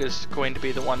Edward is going to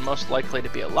be the one most likely to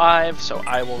be alive, so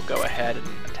I will go ahead and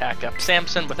attack up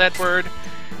Samson with Edward,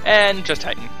 and just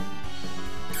Titan.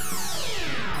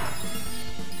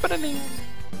 Ba-da-ding.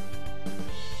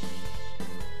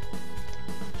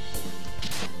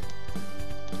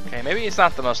 Okay, maybe he's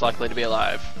not the most likely to be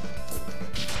alive.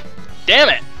 Damn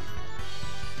it!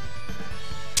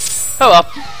 Oh well.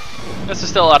 This is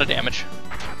still a lot of damage.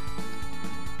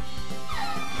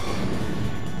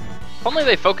 If only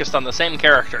they focused on the same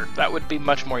character, that would be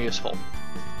much more useful.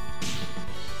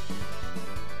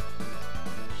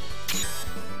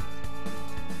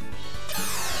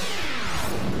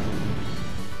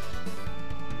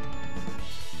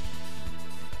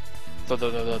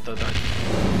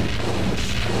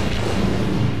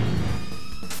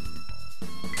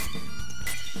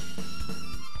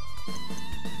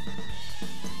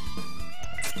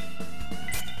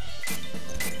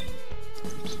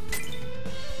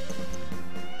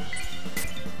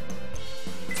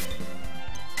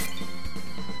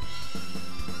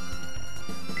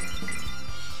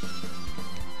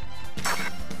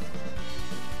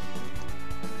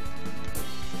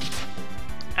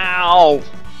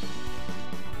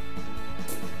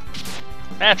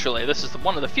 Naturally, this is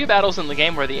one of the few battles in the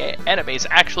game where the enemies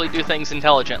actually do things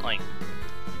intelligently.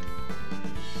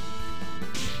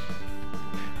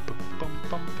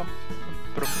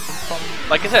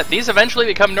 Like I said, these eventually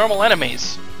become normal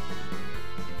enemies.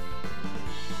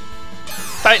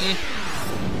 Titan!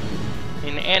 I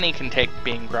mean, Annie can take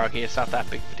being groggy, it's not that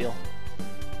big of a deal.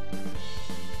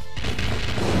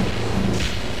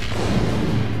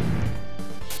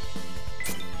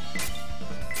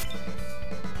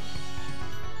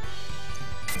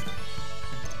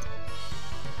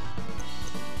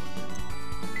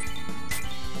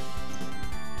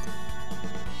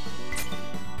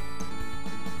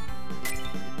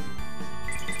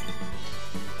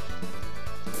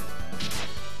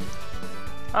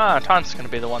 Ah, Taunt's gonna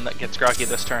be the one that gets groggy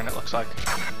this turn, it looks like.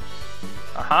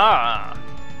 Aha!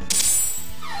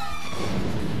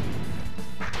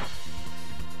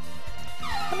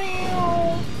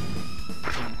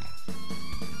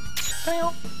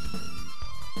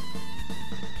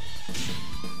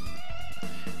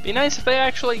 Be nice if they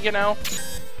actually, you know,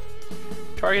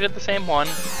 targeted the same one.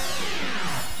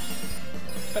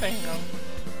 But I know.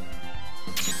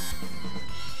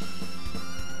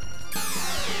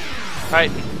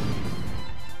 Titan.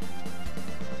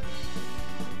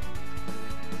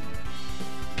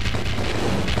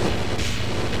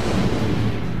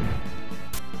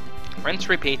 Rinse,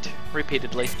 repeat,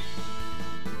 repeatedly.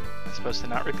 As opposed to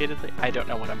not repeatedly? I don't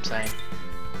know what I'm saying.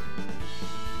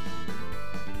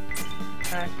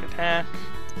 Attack, attack.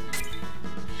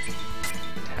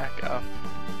 Attack up.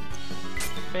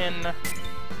 Fin.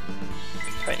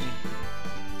 Titan.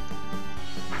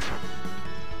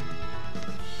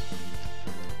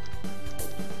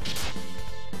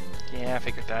 Yeah, I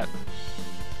figured that.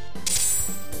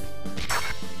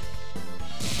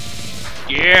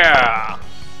 Yeah!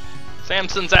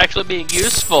 Samson's actually being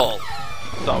useful.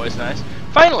 It's always nice.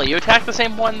 Finally, you attack the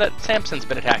same one that Samson's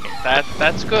been attacking.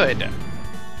 That's good.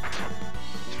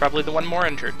 It's probably the one more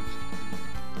injured.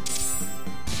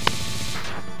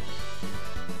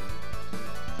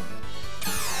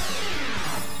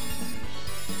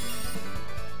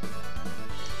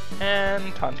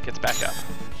 And Taunt gets back up.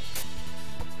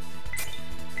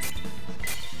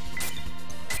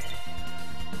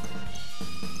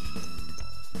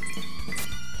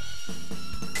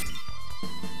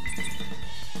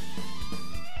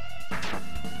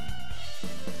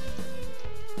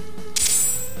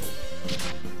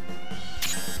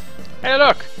 Hey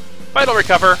look! Vital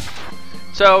recover!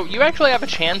 So, you actually have a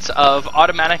chance of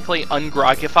automatically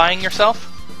ungrogifying yourself.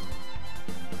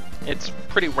 It's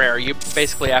pretty rare. You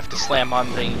basically have to slam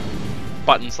on the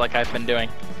buttons like I've been doing.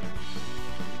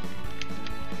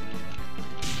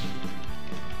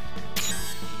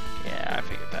 Yeah, I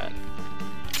figured that.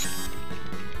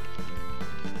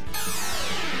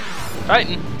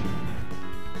 Titan!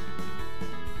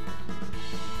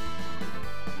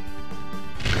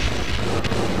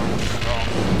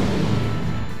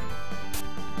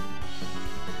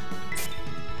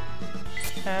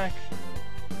 Attack.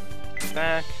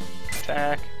 Attack.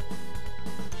 Attack.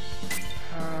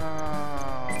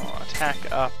 Oh,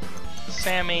 attack up.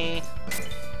 Sammy.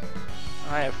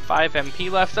 I have 5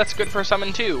 MP left. That's good for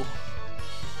summon 2.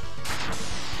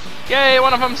 Yay,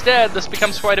 one of them's dead. This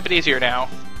becomes quite a bit easier now.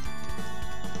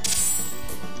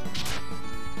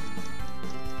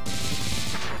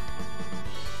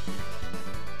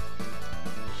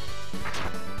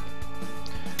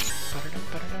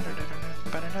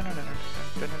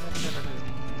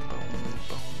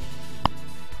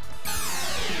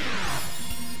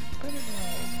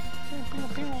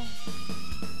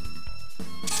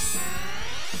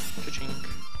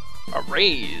 A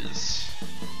raise.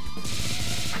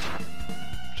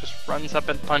 Just runs up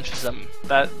and punches him.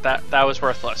 That was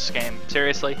worthless, game.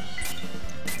 Seriously?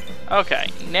 Okay,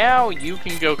 now you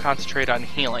can go concentrate on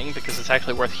healing, because it's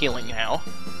actually worth healing now.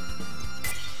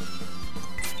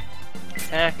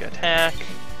 Attack, attack.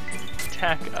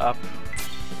 Attack up.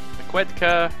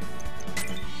 Liquidka.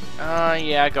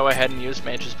 Yeah, go ahead and use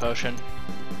Mage's Potion.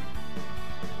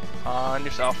 On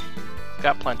yourself.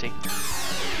 Got plenty.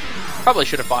 Probably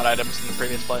should have bought items in the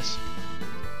previous place.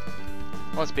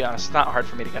 Let's be honest, it's not hard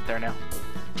for me to get there now.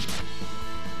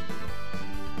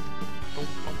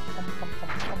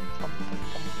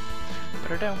 Put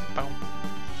her down. Boom.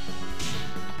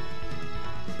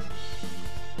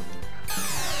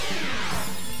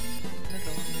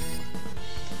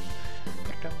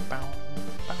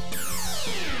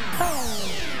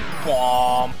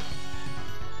 Womp.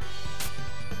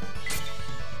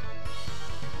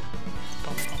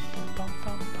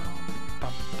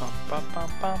 Bum,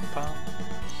 bum, bum, bum.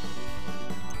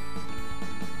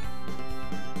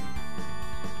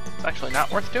 It's actually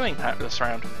not worth doing that this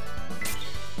round.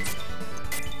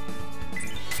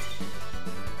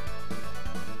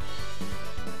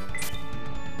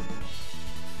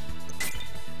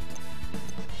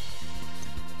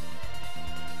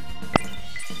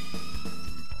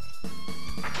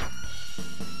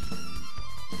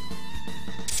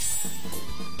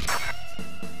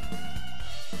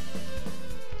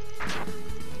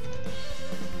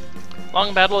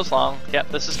 Long battle is long. Yep,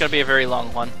 this is going to be a very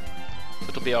long one.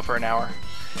 It'll be over an hour.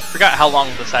 Forgot how long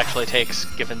this actually takes,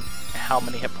 given how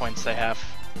many hit points they have.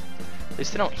 At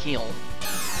least they don't heal.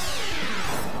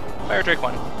 Fire Drake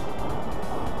 1.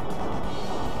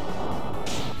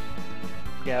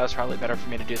 Yeah, that's probably better for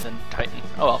me to do than Titan.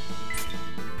 Oh well.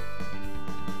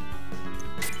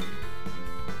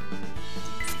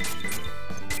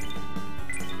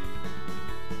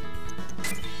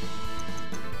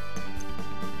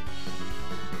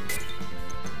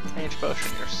 Mage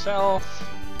Potion yourself.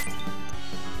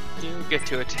 You get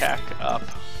to attack up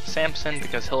Samson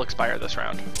because he'll expire this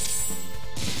round.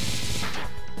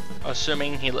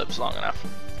 Assuming he lives long enough.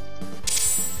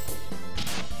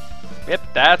 Yep,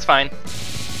 that's fine.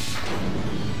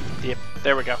 Yep,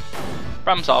 there we go.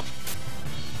 Problem solved.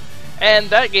 And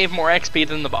that gave more XP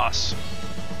than the boss.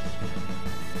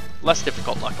 Less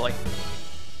difficult, luckily.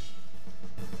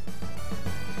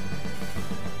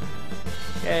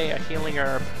 Yay, a healing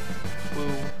herb.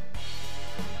 Woo.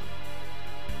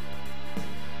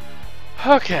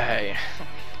 Okay.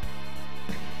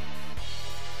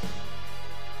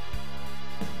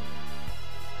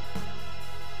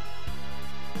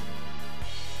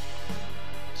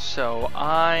 So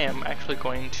I am actually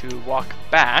going to walk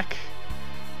back,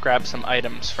 grab some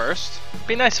items first.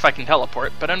 Be nice if I can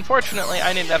teleport, but unfortunately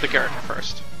I need another character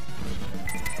first.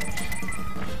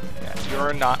 Yeah,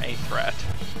 you're not a threat.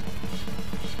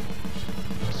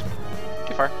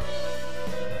 Too far.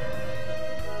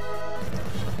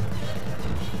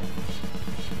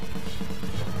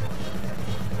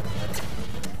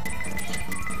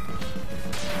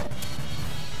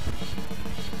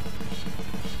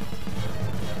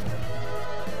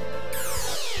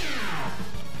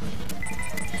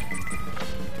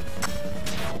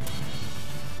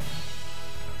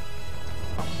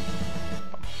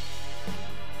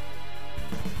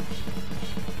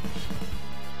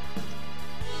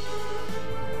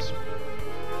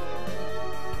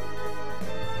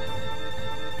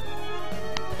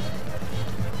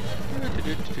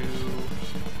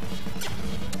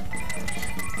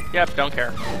 Yep, don't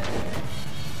care.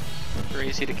 They're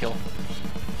easy to kill.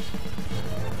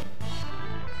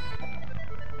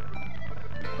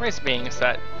 The reason being is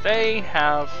that they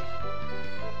have...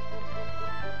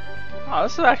 Oh,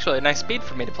 this is actually a nice speed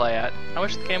for me to play at. I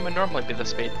wish the game would normally be this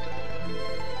speed.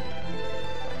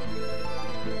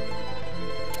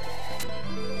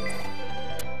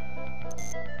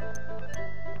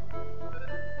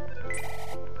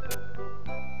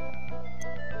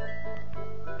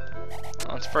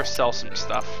 Let's first sell some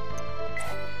stuff.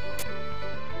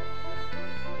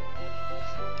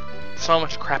 So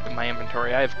much crap in my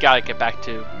inventory. I've got to get back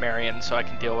to Marion so I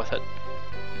can deal with it.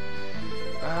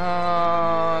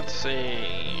 Let's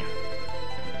see.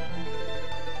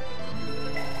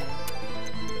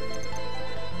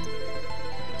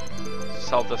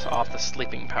 Sell this off the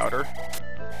sleeping powder.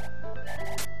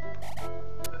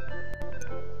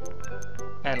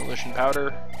 And illusion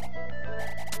powder.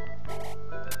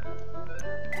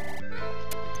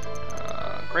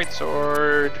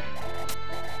 Greatsword.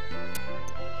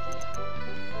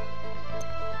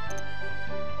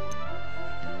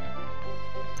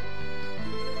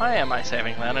 Why am I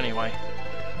saving that anyway?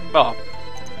 Well,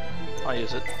 I'll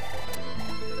use it.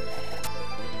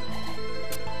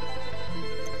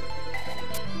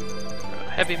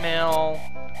 Heavy mail.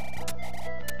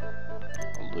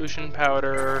 Illusion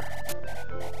powder.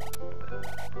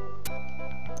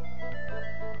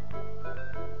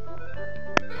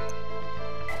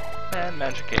 And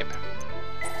magic cape.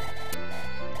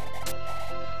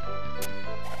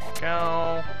 There we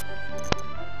go.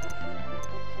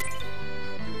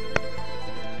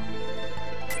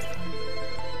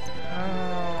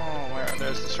 Oh,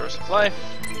 there's the source of life.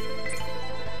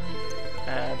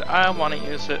 And I want to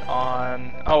use it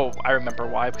on... Oh, I remember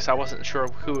why, because I wasn't sure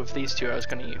who of these two I was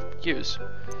going to use.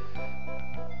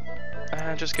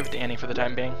 Just give it to Annie for the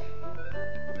time being.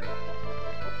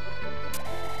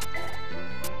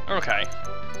 Okay,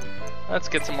 let's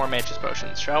get some more Mage's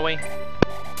Potions, shall we?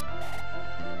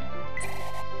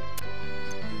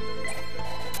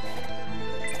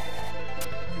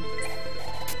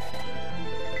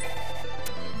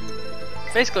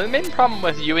 Basically, the main problem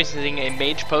with using a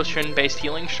mage potion-based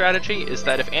healing strategy is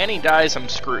that if Annie dies, I'm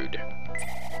screwed.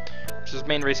 Which is the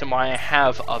main reason why I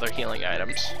have other healing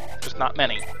items. Just not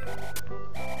many.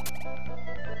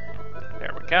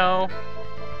 There we go.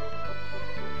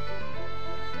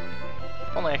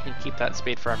 If only I can keep that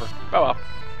speed forever. Oh well.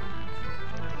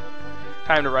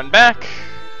 Time to run back.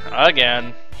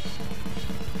 Again.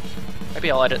 Maybe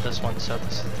I'll edit this one so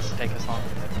this doesn't take as long.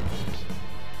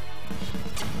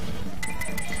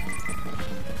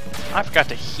 I forgot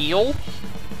to heal?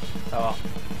 Oh well.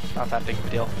 Not that big of a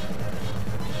deal.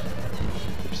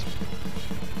 Oops.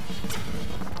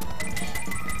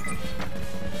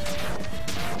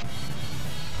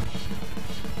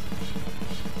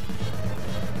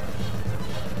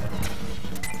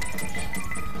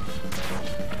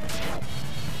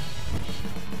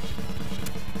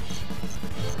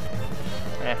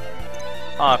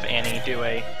 I'll have Annie do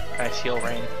a nice heal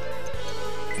rain.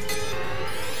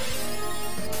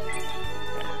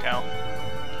 There we go.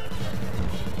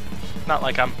 Not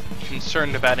like I'm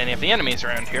concerned about any of the enemies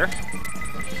around here.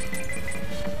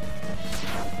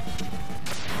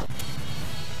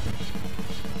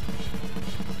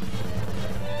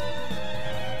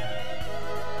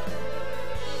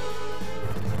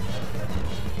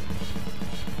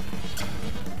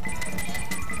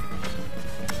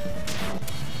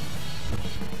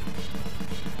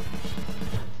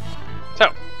 So,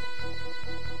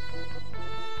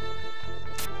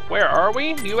 where are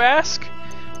we, you ask?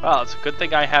 Well, it's a good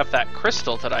thing I have that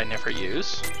crystal that I never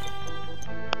use.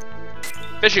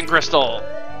 Fishing crystal!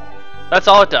 That's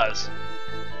all it does.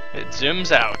 It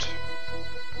zooms out.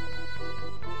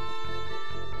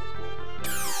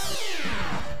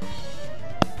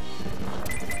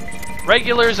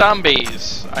 Regular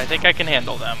zombies. I think I can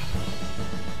handle them.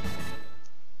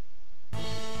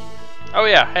 Oh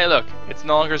yeah, hey look, it's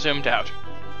no longer zoomed out.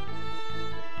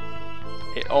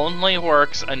 It only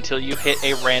works until you hit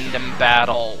a random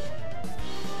battle.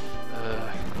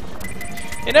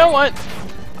 You know what?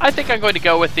 I think I'm going to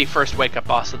go with the first wake-up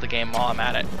boss of the game while I'm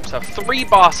at it. So 3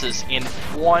 bosses in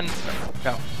one...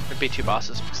 No, it'd be 2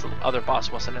 bosses because the other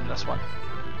boss wasn't in this one.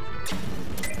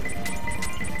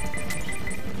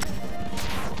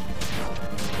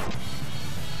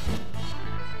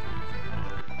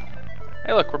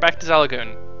 Hey look, we're back to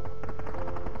Zalagoon.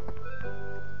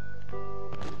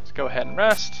 Let's go ahead and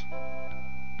rest.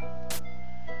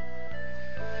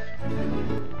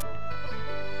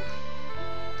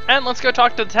 And let's go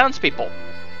talk to the townspeople.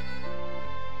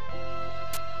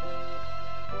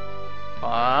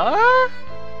 What?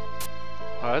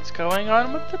 What's going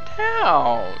on with the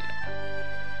town?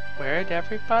 Where'd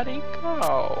everybody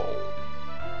go?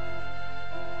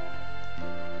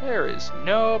 There is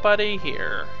nobody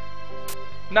here.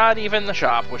 Not even the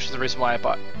shop, which is the reason why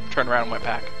I turned around and went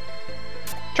back.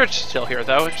 Church is still here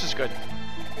though, which is good.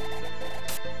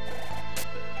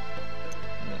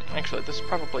 Actually, this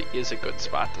probably is a good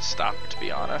spot to stop, to be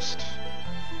honest.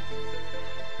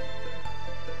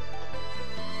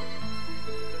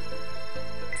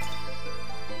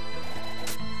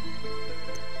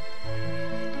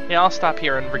 Yeah, I'll stop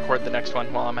here and record the next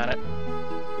one while I'm at it.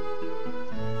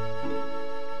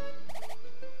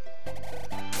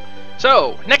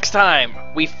 So, next time,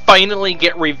 we finally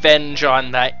get revenge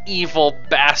on that evil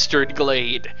bastard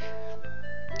Glade.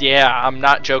 Yeah, I'm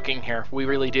not joking here. We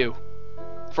really do.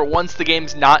 For once, the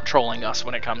game's not trolling us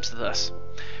when it comes to this.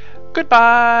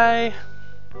 Goodbye!